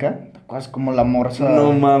Azteca. ¿Te acuerdas cómo la Morsa?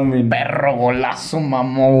 No mames. Perro golazo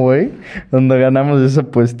mamó, güey. Donde ganamos esa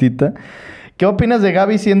puestita. ¿Qué opinas de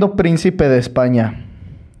Gaby siendo príncipe de España?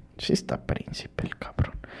 Sí está príncipe el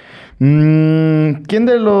cabrón. ¿Quién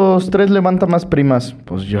de los tres levanta más primas?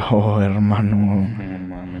 Pues yo, hermano. No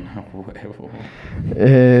mames, a huevo.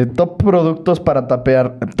 Top productos para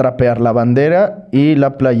trapear la bandera y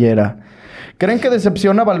la playera. ¿Creen que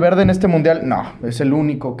decepciona Valverde en este Mundial? No, es el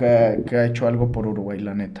único que ha hecho algo por Uruguay,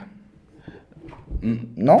 la neta.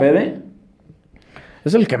 ¿No? ¿Fede?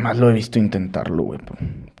 Es el que más lo he visto intentarlo, güey.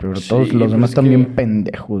 Pero Sí, todos los pues demás es están que- bien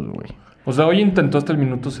pendejos, güey. O sea, hoy intentó hasta el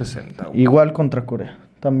minuto 60, güey. Igual contra Corea,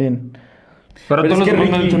 también. Pero Pero todos es los que, demás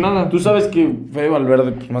no han Ricky, hecho nada. tú sabes que Fede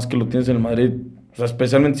Valverde, pues más que lo tienes en el Madrid, o sea,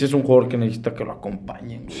 especialmente si es un jugador que necesita que lo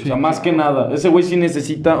acompañen. Sí, o sea, más que nada, ese güey sí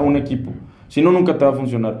necesita un equipo. Si no, nunca te va a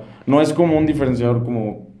funcionar. No es como un diferenciador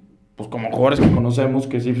pues como jugadores que conocemos,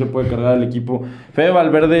 que sí se puede cargar el equipo. Fede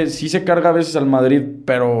Valverde sí se carga a veces al Madrid,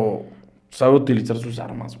 pero sabe utilizar sus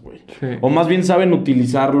armas, güey. Sí. O más bien saben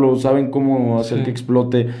utilizarlo, saben cómo hacer Sí. que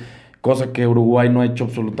explote, cosa que Uruguay no ha hecho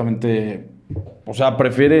absolutamente. O sea,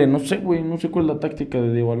 prefiere, no sé, güey, no sé cuál es la táctica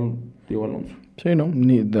de Diego Alonso. Sí, ¿no?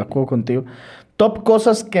 Ni de acuerdo contigo. Top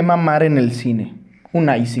cosas que mamar en el cine. Un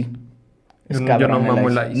icy. Es Yo cabrón no mamo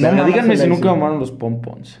el icy. icy. mamas Díganme el si icy. nunca amaron los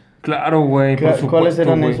pompons. Claro, güey, por supuesto, ¿Cuáles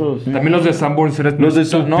eran güey. esos? También los de Sanborns eran Los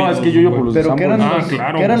de no, es que yo iba por los de Pero ¿qué eran, Sanborns. los,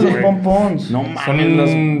 claro, ¿qué eran los güey. pompons? No Son mames,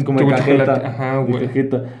 los como de chocolate. cajeta. Ajá, de güey.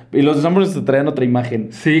 cajeta. Y los de Sanborns te traían otra imagen.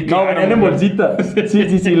 Sí, No, claro, venían en güey. bolsita.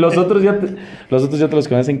 Sí. Los otros ya te los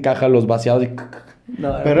ponías en caja, los vaciados y...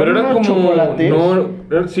 No, Pero eran eran unos como... chocolates.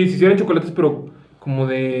 No, sí eran chocolates, pero como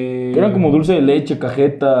de... eran como dulce de leche,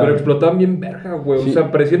 cajeta. Pero explotaban bien verga, güey. Sí. O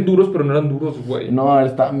sea, parecían duros, pero no eran duros, güey. No,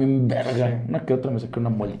 estaban bien verga. Una que otra me saqué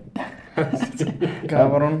una molita.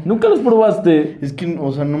 Cabrón. ¿Nunca los probaste? Es que,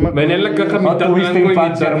 o sea, no me Venía en la caja No mitad tuviste blanco y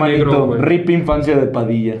infancia, mitad hermanito. negro, güey. Rip infancia de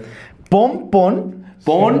Padilla. Pon.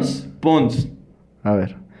 Pons. A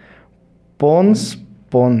ver. Pons.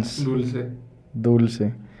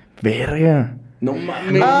 Dulce. Verga. No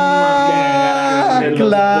mames. Ah, De los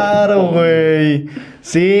claro, pompons. güey.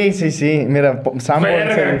 Sí. Mira, Sanborns.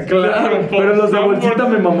 Verga, claro. Pero los de bolsita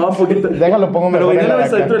me mamaban un poquito. Déjalo, pongo Pero mejor en venía la una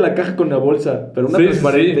vez de acá. adentro de la caja con la bolsa. Pero una Sí,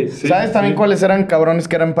 transparente. sí. ¿Sabes también cuáles eran cabrones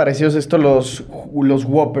que eran parecidos a esto? Los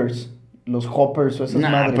Whoppers. Los Hoppers o esas Nah,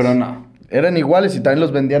 madres. pero no. Eran iguales y también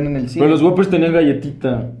los vendían en el cine. Pero los Whoppers tenían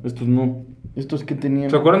galletita. Estos no. ¿Estos que tenían?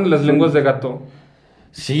 ¿Se acuerdan de las lenguas de gato?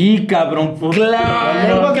 Sí, cabrón. Claro. Las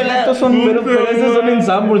lenguas de gato son- Pero esas son en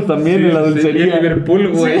Samuel también, Sí, en la sí, dulcería. y en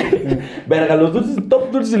Liverpool, güey. Sí. Verga, los dulces,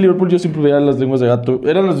 top dulces de Liverpool yo siempre veía las lenguas de gato.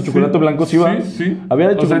 Eran los de chocolate blanco, ¿sí va? Sí. Había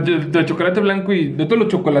de O sea, chocolate. de chocolate blanco y... De todos los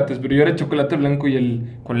chocolates, pero yo era chocolate blanco y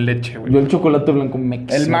el con leche, güey. Yo el chocolate blanco me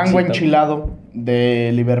El mango excita. enchilado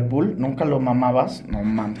de Liverpool. ¿Nunca lo mamabas? No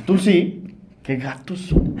mames. Tú sí. Qué gatos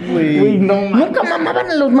son, güey. Güey, no mames. Nunca mamaban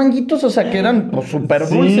los manguitos, o sea, que eran pues, súper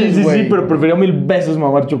dulces, Sí, güey. pero prefería 1000 veces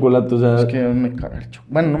mamar chocolate, o sea. Es que me caga el chocolate.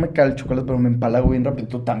 Bueno, no me caga el chocolate, pero me empalago bien rápido.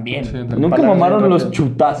 Tú también. Sí, Te también. Nunca empalagas mamaron bien los rápido.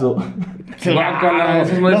 chutazos. Guácala,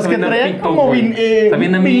 esas madres Los que sabían a traían pito, como güey. vino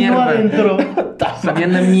Sabían a mierda. adentro.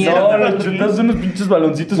 Sabían a No, mierda. los chutazos son unos pinches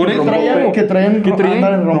baloncitos Por con eso rompope. Que traían ¿Qué traían?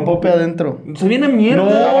 ándale, rompope adentro. Sabían a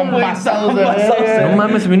mierda. No, güey. pasados de pasados de verga. No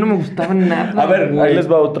mames, a mí no me gustaban nada. A ver, güey. ahí les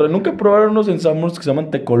va otra. ¿Nunca probaron unos en Samuels que se llaman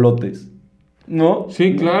tecolotes? ¿No?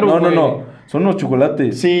 Sí, claro, güey. No. Son unos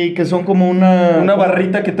chocolates. Sí, que son como una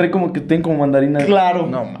Barrita que trae como que tienen como mandarina. Claro.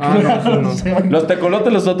 No, Ah, no, eso no. Los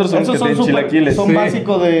tecolotes, los otros son los Esos que son, tienen chilaquiles. son Sí.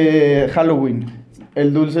 básicos de Halloween.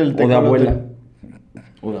 El dulce del O de tecolote. abuela.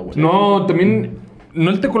 O de abuela. No, también... No,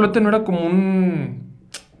 el tecolote no era como un...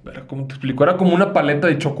 ¿Cómo te explico? Era como una paleta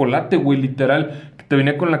de chocolate, güey, literal. Que te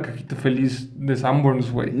venía con la cajita feliz de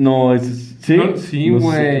Sanborns, güey. No, ese es... ¿Sí? No, sí,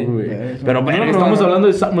 No sé, güey. Pero bueno, No, estamos no. hablando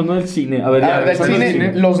de Samuels, no del cine. A ver, Ah, ya. del ¿sabes cine,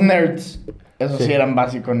 cine? los nerds. Esos sí, Sí. eran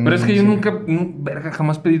básicos. Pero es que yo Sí. nunca... Verga,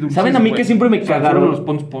 jamás pedí dulces, ¿Saben a mí güey. que siempre me O sea, cagaron? fueron los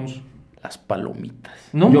Pons Pons. Las palomitas.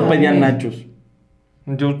 No Yo mames. pedía nachos.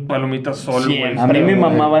 Yo palomitas sol, Siempre, güey. A mí me güey.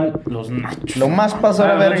 mamaban los nachos. Lo más pasado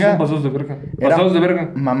de Ah, verga son pasados de verga. era Pasados de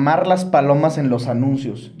verga. mamar las palomas en los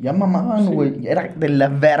anuncios. Ya mamaban, güey. Era de la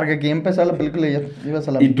verga que ya empezaba la película y ya ibas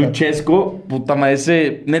a la Y tu mitad. chesco, puta madre,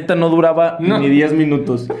 ese neta no duraba No. ni 10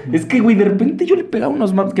 minutos. Es que, güey, de repente yo le pegaba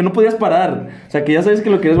unos maps que no podías parar. O sea, que ya sabes que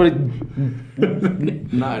lo querías ver.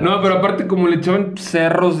 No, pero aparte, como le echaban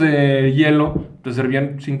cerros de hielo, te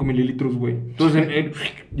servían 5 mililitros, güey. Entonces,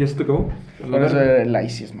 ¿ya se te acabó? Por eso el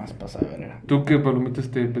icy es más pasado de verga. ¿Tú qué palomitas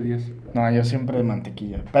te pedías? No, yo siempre de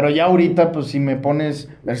mantequilla. Pero ya ahorita, pues si me pones.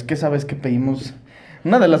 Es que sabes que pedimos.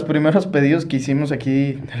 Uno de los primeros pedidos que hicimos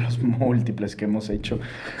aquí, de los múltiples que hemos hecho,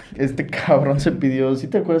 este cabrón se pidió, ¿sí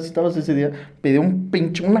te acuerdas si estabas ese día? Pidió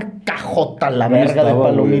una cajota a la No verga de estaba,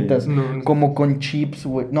 palomitas, güey. No, no. como con chips,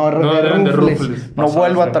 güey. No, No, eran de Ruffles. Ruffles. No Pasadas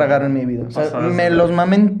vuelvo a de tragar verga. en mi vida. O sea, Pasadas me de los verga.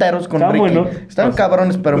 mamé enteros con Está Ricky. bueno. Estaban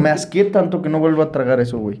cabrones, pero me asqué tanto que no vuelvo a tragar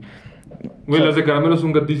eso, güey. Güey, las de caramelo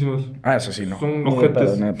son gatísimas. Ah, eso sí, no. Son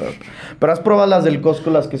ojetes. Pero has probado las del Costco,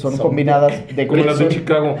 las que son combinadas de Como las de queso?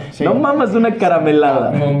 Chicago. Sí. No mamas de una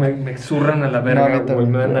caramelada. No, me zurran a la No, verga, neta, güey.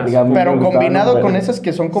 Me dan asco. digamos. Pero Me combinado gustaban, con güey. esas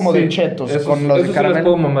que son como de Sí, chetos, esos- con los de esos sí las caramelo.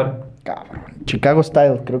 puedo mamar. Cabrón. Chicago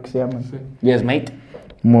Style, creo que se llaman. Sí. Yes, mate.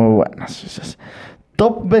 Muy buenas esas.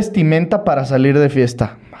 Top vestimenta para salir de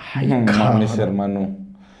fiesta. Ay, No cabrón. mames, hermano.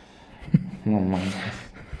 No mames.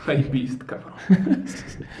 High beast, cabrón.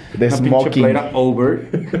 De Una pinche smoking. playera over.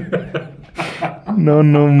 No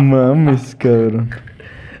mames, cabrón.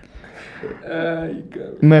 Ay,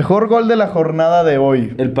 cabrón. Mejor gol de la jornada de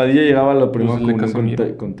hoy. El Padilla llegaba a la primera Pues el de comunión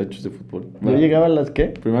Casemiro. con tachos de fútbol. ¿Ya llegaban las qué?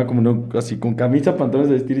 Primera comunión así, con camisa, pantalones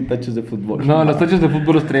de vestir y tachos de fútbol. No, los tachos de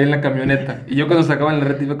fútbol los traía en la camioneta. Y yo cuando sacaban la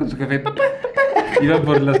reta iba con su jefe. Papá. Iba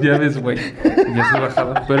por las llaves, güey. Y ya se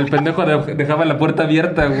bajaba. Pero el pendejo dejaba la puerta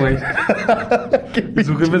abierta, güey. Y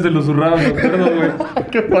su jefe se lo zurraba, me acuerdo, güey.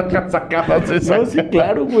 ¿Qué paja sacabas esa? No, sí,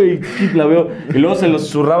 claro, güey. Sí, la veo. Y luego se los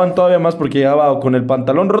zurraban todavía más porque llegaba con el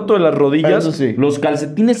pantalón roto de las rodillas, Eso sí. los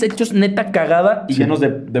calcetines hechos neta cagada y Sí. llenos de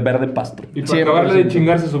verde pasto. Y para 100%. acabarle de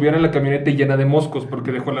chingar se subían a la camioneta llena de moscos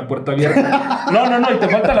porque dejó la puerta abierta. No, y te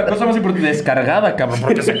falta la cosa más importante, descargada, cabrón,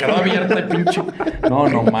 porque se quedó abierta el pinche.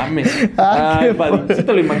 No mames. Ah, qué Padre, sí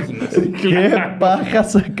te lo imaginas. ¿Qué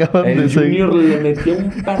pajas acaban de El seguir? Junior le metió un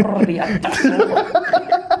perro riatazo.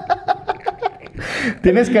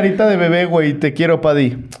 Tienes carita de bebé, güey. Te quiero,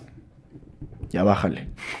 Paddy. Ya bájale.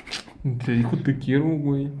 Te dijo te quiero,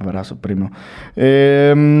 güey. Abrazo, primo.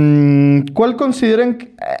 ¿Cuál consideran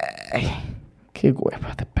que... Ay, qué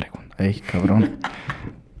hueva te pregunto. Ay, cabrón.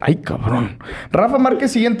 Ay, cabrón. Rafa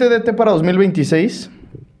Márquez, siguiente DT para 2026.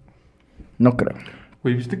 No creo.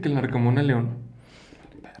 Güey, ¿viste que el Narcamona León?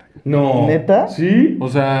 No. ¿Neta? ¿Sí? O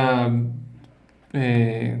sea,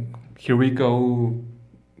 here we go.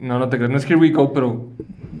 No te creas, no es here we go, pero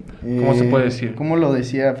 ¿cómo se puede decir? ¿Cómo lo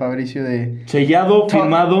decía Fabricio de... Sellado,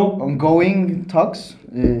 firmado. Ongoing talks?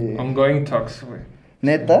 Ongoing talks, güey.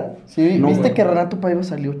 ¿Neta? Sí, No, ¿viste güey. que Renato Paiva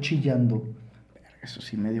salió chillando? Verga, eso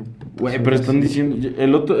sí medio... Güey, pero están diciendo.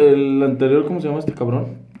 El anterior, ¿cómo se llama este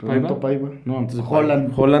cabrón? Renato Paiva. No, antes de Holland.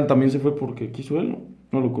 Paiva. Holland también se fue porque quiso él, ¿no?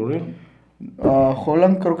 No lo corrieron.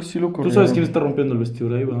 Holland creo que sí lo ¿Tú corrieron. sabes quién está rompiendo el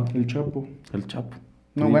vestidor ahí, va? El Chapo. El Chapo.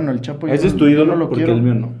 No, Sí. bueno, el Chapo... yo Ese es no- tu yo ídolo, no lo porque quiero. el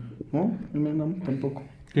mío no. No, el mío no, tampoco.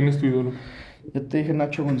 ¿Quién es tu ídolo? Ya te dije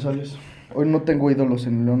Nacho González. Hoy no tengo ídolos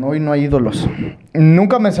en León. Hoy no hay ídolos.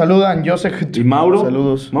 Nunca me saludan. Yo sé que... ¿Y Mauro?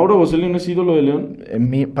 Saludos. ¿Mauro Boselli no es ídolo de León?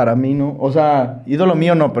 Para mí no. O sea, ídolo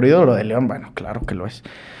mío no, pero ídolo de León, bueno, claro que lo es.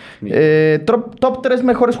 Top 3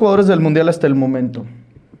 mejores jugadores del Mundial hasta el momento.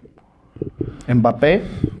 Mbappé.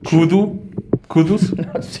 ¿Kudus?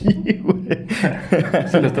 Sí, güey.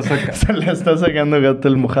 Se la está sacando. Se la está sacando gato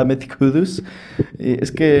el Mohamed Kudus.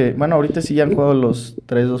 Es que, bueno, ahorita sí ya han jugado los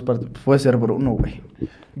 2 partidos. Puede ser Bruno, güey.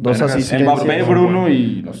 2 Vergas, asistencias. Mbappé, Bruno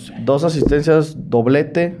y no sé. 2 asistencias,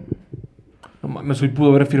 doblete. No mames, hoy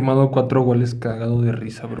pudo haber firmado 4 goles cagado de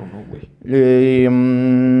risa, Bruno, güey.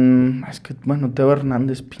 Es que, bueno, Teo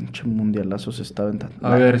Hernández, pinche mundialazo se está aventando.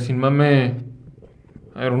 A ver, sin mame.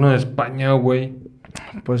 A ver, uno de España, güey.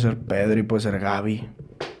 Puede ser Pedri, puede ser Gaby.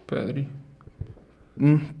 Pedri.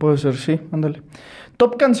 Puede ser, sí, ándale.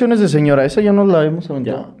 Top canciones de señora, esa ya nos la hemos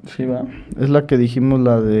aventado. Sí, va. Es la que dijimos,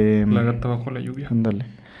 la de... La gata bajo la lluvia. Ándale.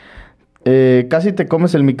 Casi te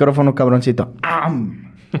comes el micrófono, cabroncito.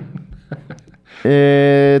 ¡Am!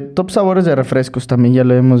 Top sabores de refrescos, también ya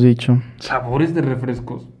lo hemos dicho. Sabores de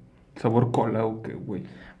refrescos. ¿Sabor cola o qué, güey?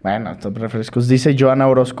 Bueno, top refrescos. Dice Joana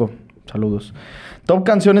Orozco. Saludos. Top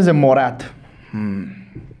canciones de Morat.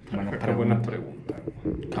 Qué buena pregunta.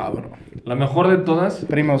 Cabrón. La mejor de todas.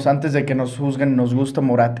 Primos, antes de que nos juzguen, nos gusta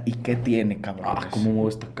Morat. ¿Y qué tiene, cabrón? ¿Cómo muevo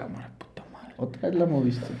esta cámara? Puta madre. Otra vez la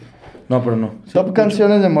moviste. No, pero no. Top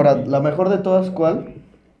canciones de Morat. ¿La mejor de todas cuál?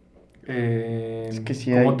 Es que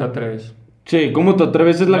sí ¿Cómo hay. te atreves? Sí, ¿cómo te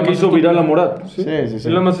atreves? Es la La que más hizo estúpida. viral a Morat. Sí. Es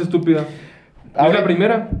la más estúpida. A ¿Es ver. la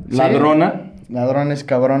primera? Ladrona. Ladrones,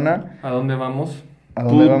 cabrona. ¿A dónde vamos? ¿A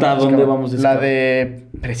Puta, ¿dónde cabrón? vamos de La escapar? de...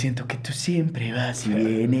 Presiento que tú siempre vas y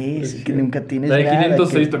vienes. Y que nunca tienes La de nada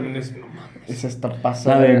 506 que- también es... No mames. Esa está La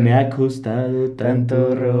pasada. de me ha costado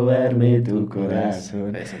Tanto robarme tu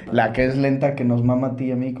corazón. La que es lenta que nos mama a ti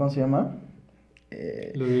y a mí, ¿cómo se llama?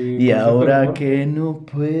 Lo de Y Consejo de ahora Amor. que no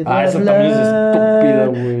puedo Ah, esa también es estúpida,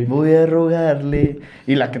 güey. voy a rogarle.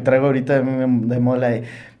 Y la que traigo ahorita de moda de...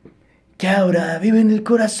 Que ahora vive en el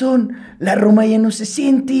corazón, la Roma ya no se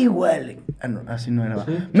siente igual. Ah, no, así no era. Va.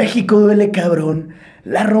 ¿Sí? México duele, cabrón,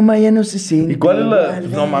 la Roma ya no se siente ¿Y cuál es la...?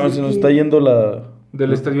 igual. No mames, se nos está yendo la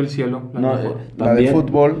Del Estadio El Cielo. No, mejor. La de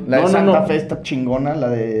fútbol. La de No, Santa Fe está chingona. La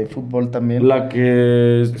de fútbol también. La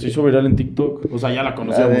que se hizo viral en TikTok. O sea, ya la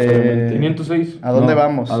conocíamos, La de- obviamente. 506. ¿A dónde No,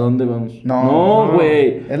 vamos? ¿A dónde vamos? No,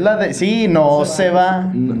 güey. Es la de... Sí, no se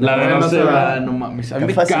va. La de no se va, no mames. A mí Qué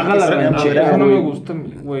me fácil caga que la se vea ranchera, Eso no me güey. gusta,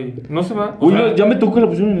 güey. No se va. O Uy, sea, no, ya me tocó la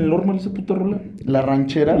pusieron en el normal esa puta rola. La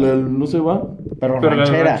ranchera. No se va. Pero Pero la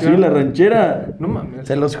ranchera. ranchera. Sí, la ranchera. No mames.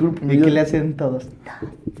 Se los juro. ¿Y qué le hacen todos?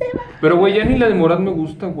 Pero, güey, ya ni la de Morat me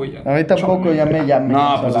gusta, güey. A mí tampoco, ya me llamé.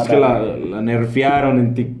 No, pues es que la nerfearon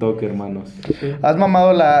en TikTok, hermanos. ¿Has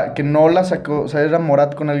mamado la que no la sacó? O sea, era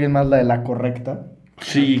Morat con alguien más, la de la correcta.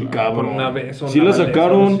 Sí, cabrón. Con una vez o Sí una la vez,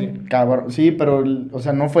 sacaron. sí. Cabrón. Sí, pero, o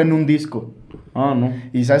sea, no fue en un disco. Ah, no.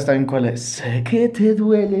 Y sabes también cuál es. Sé que te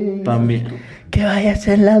duele. También. Que vayas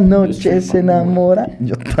en las noches se enamora.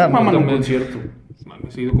 Yo Maman también. un También. concierto.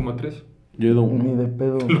 Mames, he ido como a 3. Yo he ido a Ni uno. de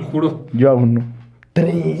pedo. Te lo juro. Yo a uno.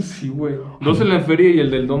 3. Sí, güey. 2 en la feria y el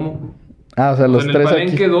del domo. Ah, o sea, O los sea, en tres el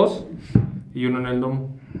palenque aquí. 2 y uno en el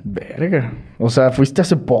domo. Verga. O sea, fuiste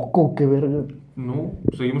hace poco, qué verga. No,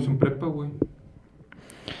 seguimos en prepa, güey.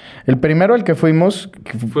 El primero al que fuimos.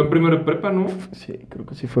 Fue en primero de prepa, ¿no? Sí, creo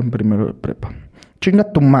que sí fue en primero de prepa.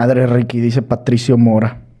 Chinga tu madre, Ricky, dice Patricio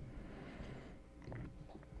Mora.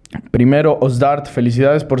 Primero, Osdart,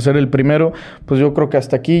 felicidades por ser el primero. Pues yo creo que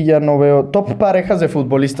hasta aquí ya no veo. Top parejas de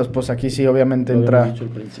futbolistas, pues aquí sí, obviamente Lo entra habíamos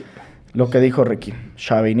dicho al principio. lo que dijo Ricky.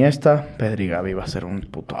 Xavi Iniesta, Pedri Gavi va a ser un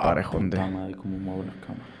puto parejón de. Puta madre, cómo muevo la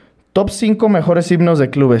cama. Top 5 mejores himnos de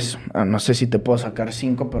clubes. No sé si te puedo sacar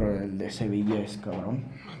 5, pero el de Sevilla es cabrón.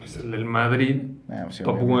 Es el del Madrid. Sí,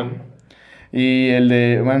 Top obviamente. 1. Y el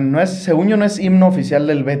de, bueno, no es, según yo no es himno oficial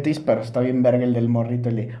del Betis, pero está bien verga el del morrito,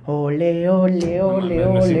 el de ole, ole, ole,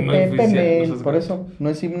 No, no es ole, himno Pepe oficial, Mel. no seas Por gacho. eso, no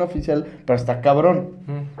es himno oficial, pero está cabrón.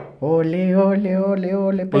 Ole, ole, ole,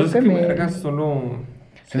 ole, Pues es Pepe que Mel. vergas solo.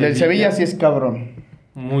 El del Sevilla sí es cabrón.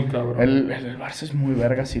 Muy cabrón. El del Barça es muy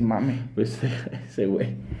verga, sin mame. Pues ese güey.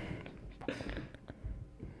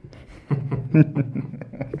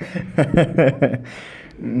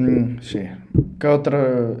 Sí. ¿Qué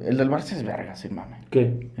otro? El del Barça es verga, sin mame.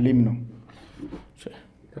 ¿Qué? El himno. Sí.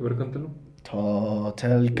 A ver, cántalo.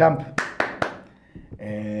 Total Camp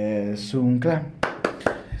és un clam.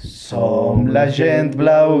 Som la gent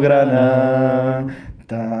blaugrana,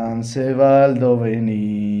 tant se val d'on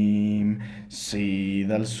venim, si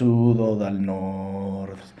del sud o del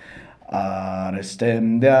nord. Ara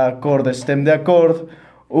estem d'acord,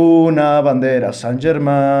 una bandera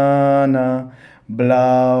sant-germana,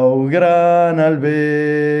 blaugrana al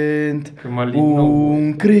vent, Qué mal himno,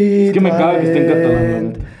 un crit Es que me caga que esté en catalán,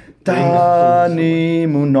 valent. realmente.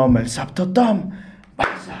 Tenim un nom, el sap tothom.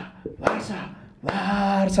 Barça, Barça,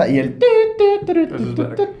 Barça. Y el... Eso es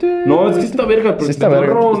verga. No, es que está verga, pero Sí está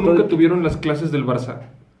verga. Morro, está- nunca tuvieron las clases del Barça.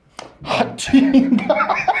 ¡Ah, chinga!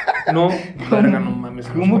 No, verga, no mames.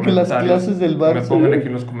 en los ¿Cómo que las comentarios. clases del Que Barça, Me pongan güey? aquí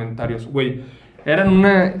en los comentarios. Güey, eran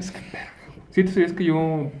una. Es que, verga. Sí, te sabías que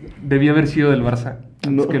yo debía haber sido del Barça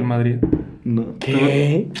antes No. que el Madrid. No.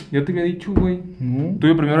 ¿Qué? Yo te había dicho, güey. No.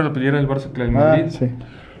 Tuve primero la playera del Barça que la del Ah, Madrid. sí.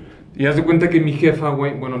 Y haz de cuenta que mi jefa,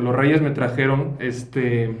 güey, bueno, los Reyes me trajeron,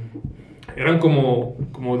 eran como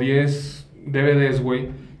 10 DVDs, güey,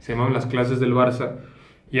 se llamaban las clases del Barça,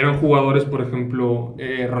 y eran jugadores, por ejemplo,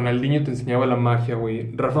 Ronaldinho te enseñaba la magia,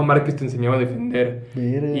 güey, Rafa Márquez te enseñaba a defender,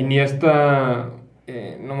 Verga. Iniesta,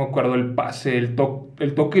 no me acuerdo, el pase, el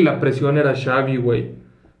toque y la presión era Xavi, güey,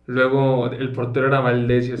 luego el portero era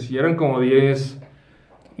Valdés, y así, eran como 10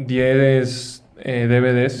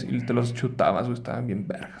 DVDs y te los chutabas, güey, estaban bien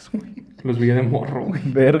vergas, güey. Los vi de morro, güey.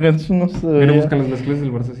 Verga, eso no se Pero veía. buscan las clases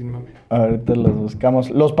del Barça sin mame. Ahorita los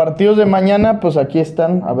buscamos. Los partidos de mañana, pues aquí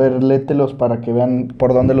están. A ver, lételos para que vean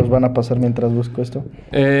por dónde los van a pasar mientras busco esto.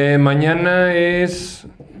 Mañana es...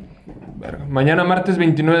 Mañana martes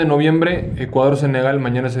 29 de noviembre, Ecuador-Senegal.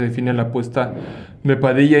 Mañana se define la apuesta de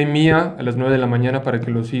Padilla y mía a las 9 de la mañana para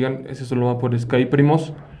que lo sigan. Ese solo va por Sky,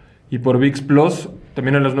 primos. Y por VIX Plus,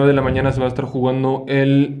 también a las 9 de la mañana se va a estar jugando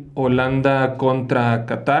el Holanda contra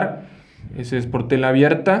Qatar. Ese es por tela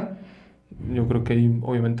abierta. Yo creo que ahí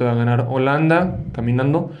obviamente va a ganar Holanda,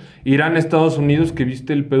 caminando. Irán, Estados Unidos, que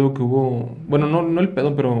viste el pedo que hubo... Bueno, no el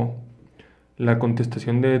pedo, pero la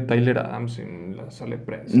contestación de Tyler Adams en la sala de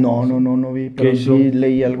prensa. No vi. Pero ¿Qué hizo? sí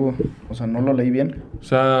leí algo. O sea, no lo leí bien. O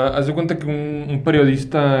sea, haz de cuenta que un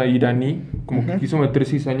periodista iraní como que quiso meter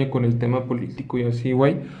cizaña con el tema político y así,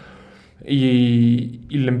 güey. Y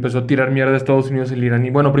le empezó a tirar mierda a Estados Unidos el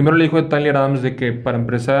iraní. Bueno, primero le dijo a Tyler Adams de que para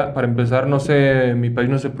empezar, no sé, mi país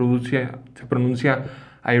no se pronuncia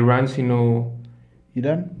Irán, sino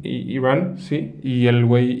 ¿Irán? Irán, sí. Y el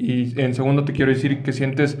güey, y en segundo te quiero decir que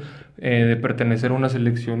sientes de pertenecer a una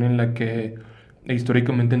selección en la que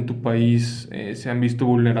históricamente en tu país se han visto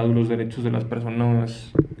vulnerados los derechos de las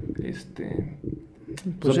personas, Pues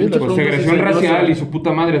o sea, sí, pues, segregación racial y su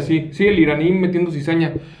puta madre así. Sí, el iraní metiendo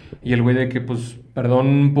cizaña. Y el güey de que, pues,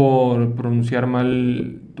 perdón por pronunciar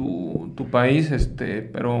mal tu país,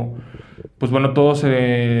 pero, pues bueno, todo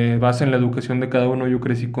se basa en la educación de cada uno. Yo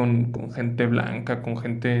crecí con gente blanca,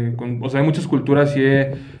 o sea, hay muchas culturas y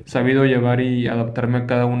he sabido llevar y adaptarme a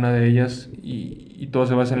cada una de ellas y todo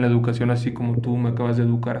se basa en la educación, así como tú me acabas de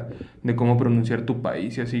educar, de cómo pronunciar tu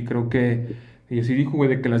país y así. Creo que... Y así dijo, güey,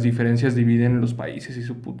 de que las diferencias dividen los países y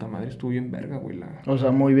su puta madre. Estuvo bien verga, güey. O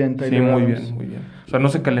sea, muy bien, Sí, Taylor muy Adams. bien, muy bien. O sea, no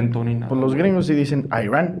se calentó ni nada. Pues los güey. gringos sí dicen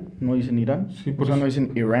Irán, no dicen Irán. Sí, o por sea, eso. no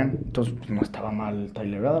dicen Irán. Entonces, pues, no estaba mal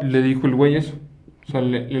Taylor Adams. Le dijo el güey eso. O sea,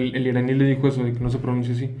 el iraní le dijo eso, de que no se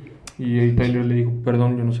pronuncia así. Y ahí Tyler le dijo,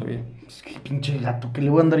 perdón, yo no sabía. Es que pinche gato, ¿qué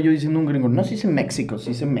le voy a andar yo diciendo a un gringo? No se dice México,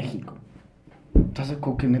 se dice México. Entonces,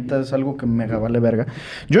 que neta es algo que mega vale verga.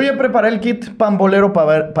 Yo ya preparé el kit pambolero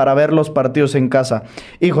para ver los partidos en casa.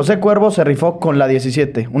 Y José Cuervo se rifó con la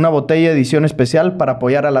 17, una botella edición especial para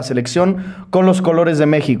apoyar a la selección con los colores de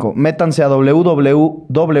México. Métanse a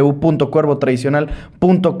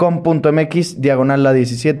www.cuervotradicional.com.mx, diagonal la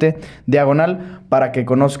 17, diagonal, para que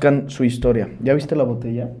conozcan su historia. ¿Ya viste la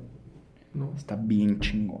botella? No. Está bien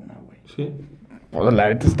chingona, güey. Sí. Pues la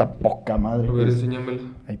neta está poca madre. A ver, enséñamela.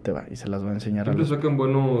 Ahí te va, y se las voy a enseñar a Siempre los... sacan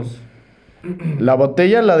buenos... La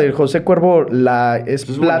botella, la del José Cuervo, es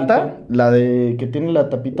Es plata, bonita. la de que tiene la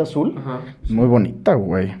tapita azul. Ajá. Muy bonita,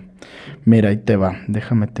 güey. Mira, ahí te va.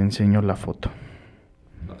 Déjame te enseño la foto.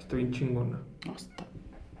 Ah, está bien chingona.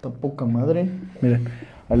 Está poca madre. Miren,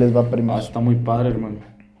 ahí les va, primos. Está muy padre, hermano.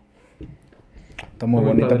 Está muy Muy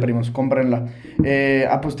bonita, padre. primos. Cómprenla.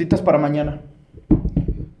 Apuestitas para mañana.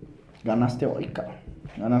 Ganaste hoy, cabrón.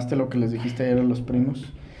 Ganaste lo que les dijiste ayer a los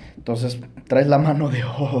primos. Entonces, traes la mano de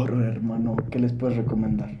oro, hermano. ¿Qué les puedes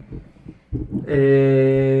recomendar?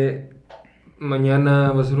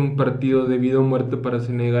 Mañana va a ser un partido de vida o muerte para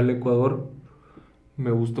Senegal-Ecuador.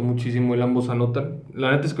 Me gustó muchísimo el ambos anotan.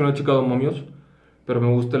 La neta es que no he checado momios, pero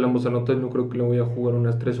me gusta el ambos anotan. Yo creo que le voy a jugar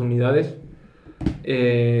unas 3 unidades.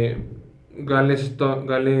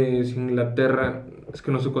 Gales-Inglaterra. Es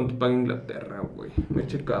que no sé cuánto paga Inglaterra, güey. No he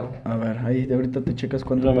checado. A ver, ahí de ahorita te checas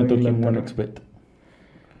cuánto Yo me paga meto aquí en Inglaterra. OneXBet.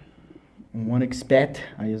 OneXBet,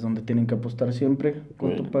 ahí es donde tienen que apostar siempre.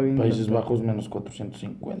 ¿Cuánto paga Inglaterra? Países Bajos menos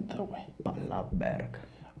 450, güey. Pa' la verga.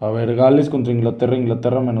 A ver, Gales contra Inglaterra,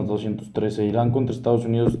 Inglaterra menos 213. Irán contra Estados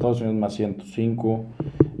Unidos más 105.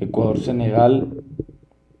 Ecuador, Senegal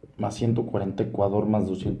más 140. Ecuador más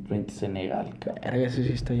 220. Senegal, cabrón. Verga, ese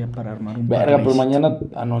sí está ya para armar un Verga, pero parlay. mañana.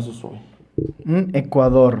 Ah, no, eso es hoy.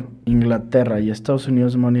 Ecuador, Inglaterra y Estados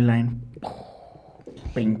Unidos Moneyline.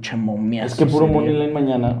 Pinche momia. Es que puro money line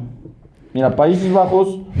mañana. Mira, Países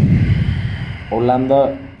Bajos,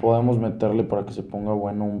 Holanda, podemos meterle para que se ponga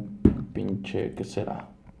bueno un pinche, ¿qué será?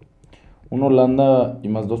 Un Holanda y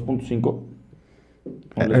más 2.5.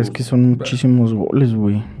 No les Es gusta. que son muchísimos goles,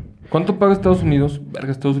 güey. ¿Cuánto paga Estados Unidos?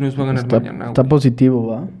 Verga, Estados Unidos va a ganar mañana, Está güey. positivo,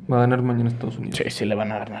 ¿va? Va a ganar mañana Estados Unidos. Sí, sí le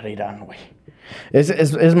van a ganar a Irán, güey.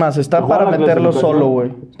 Es más, está ¿Juega para la meterlo clasificación? solo,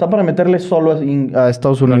 güey. Está para meterle solo a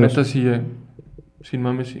Estados La Unidos. neta sí, sin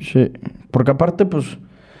mames, sí. Sí, porque aparte, pues,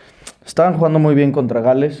 estaban jugando muy bien contra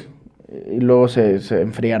Gales y luego se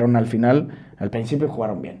enfriaron al final. Al principio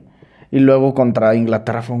jugaron bien. Y luego contra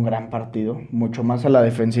Inglaterra fue un gran partido, mucho más a la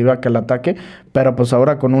defensiva que al ataque. Pero pues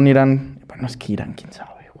ahora con un Irán, bueno, es que Irán, quién sabe,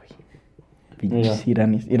 güey. Pinches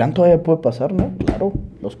iraníes. Irán todavía puede pasar, ¿no? Claro,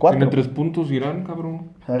 los 4. Tiene 3 puntos Irán, cabrón.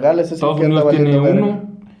 O sea, Gales es el Estados que anda Unidos tiene valiendo verga.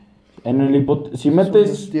 1. En el si Estados metes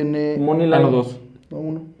Unidos tiene- money Ah, line, no, 2. No,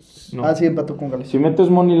 1. No. Ah, sí, empató con Gales. si metes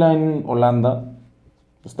money line Holanda,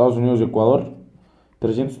 Estados Unidos y Ecuador,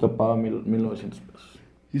 300 te paga 1900 pesos.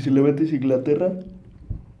 ¿Y si le metes Inglaterra?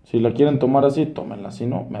 Si la quieren tomar así, tómenla, si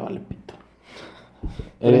no, me vale pito.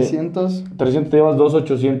 300. 300 te llevas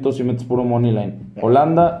 2,800 si metes puro money line.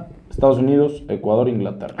 Holanda, Estados Unidos, Ecuador,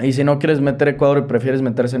 Inglaterra. Y si no quieres meter Ecuador y prefieres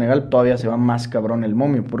meter Senegal, todavía se va más cabrón el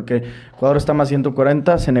momio, porque Ecuador está más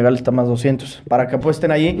 140, Senegal está más 200. Para que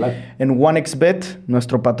apuesten allí en OneXBet,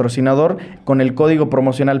 nuestro patrocinador, con el código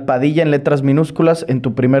promocional Padilla en letras minúsculas, en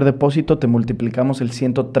tu primer depósito te multiplicamos el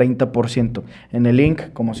 130%. En el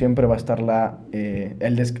link, como siempre, va a estar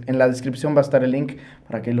en la descripción va a estar el link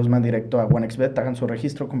para que los manden directo a OneXBet, hagan su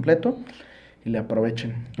registro completo y le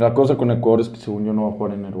aprovechen. La cosa con Ecuador es que según yo no va a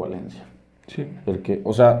jugar en el Valencia. Sí.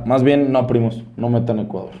 O sea, más bien, no, primos, no metan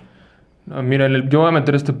Ecuador. Ah, mira, yo voy a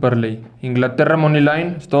meter este parlay. Inglaterra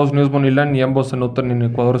Moneyline, Estados Unidos Moneyline y ambos anotan en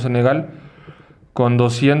Ecuador-Senegal. Con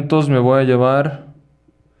 200 me voy a llevar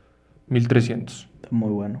 1300. Está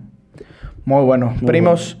muy bueno. Muy bueno.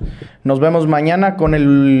 Primos, nos vemos mañana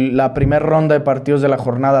con la primera ronda de partidos de la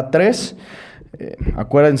jornada 3.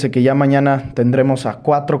 Acuérdense que ya mañana tendremos a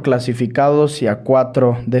 4 clasificados y a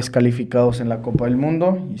 4 descalificados en la Copa del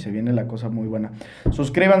Mundo y se viene la cosa muy buena.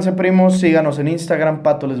 Suscríbanse, primos, síganos en Instagram.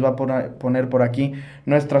 Pato les va a poner por aquí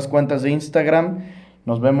nuestras cuentas de Instagram.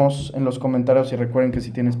 Nos vemos en los comentarios y recuerden que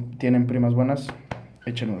si tienen primas buenas,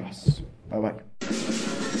 échenlas. Bye bye.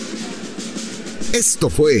 Esto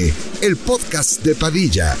fue el podcast de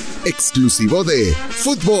Padilla, exclusivo de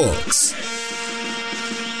Footbox.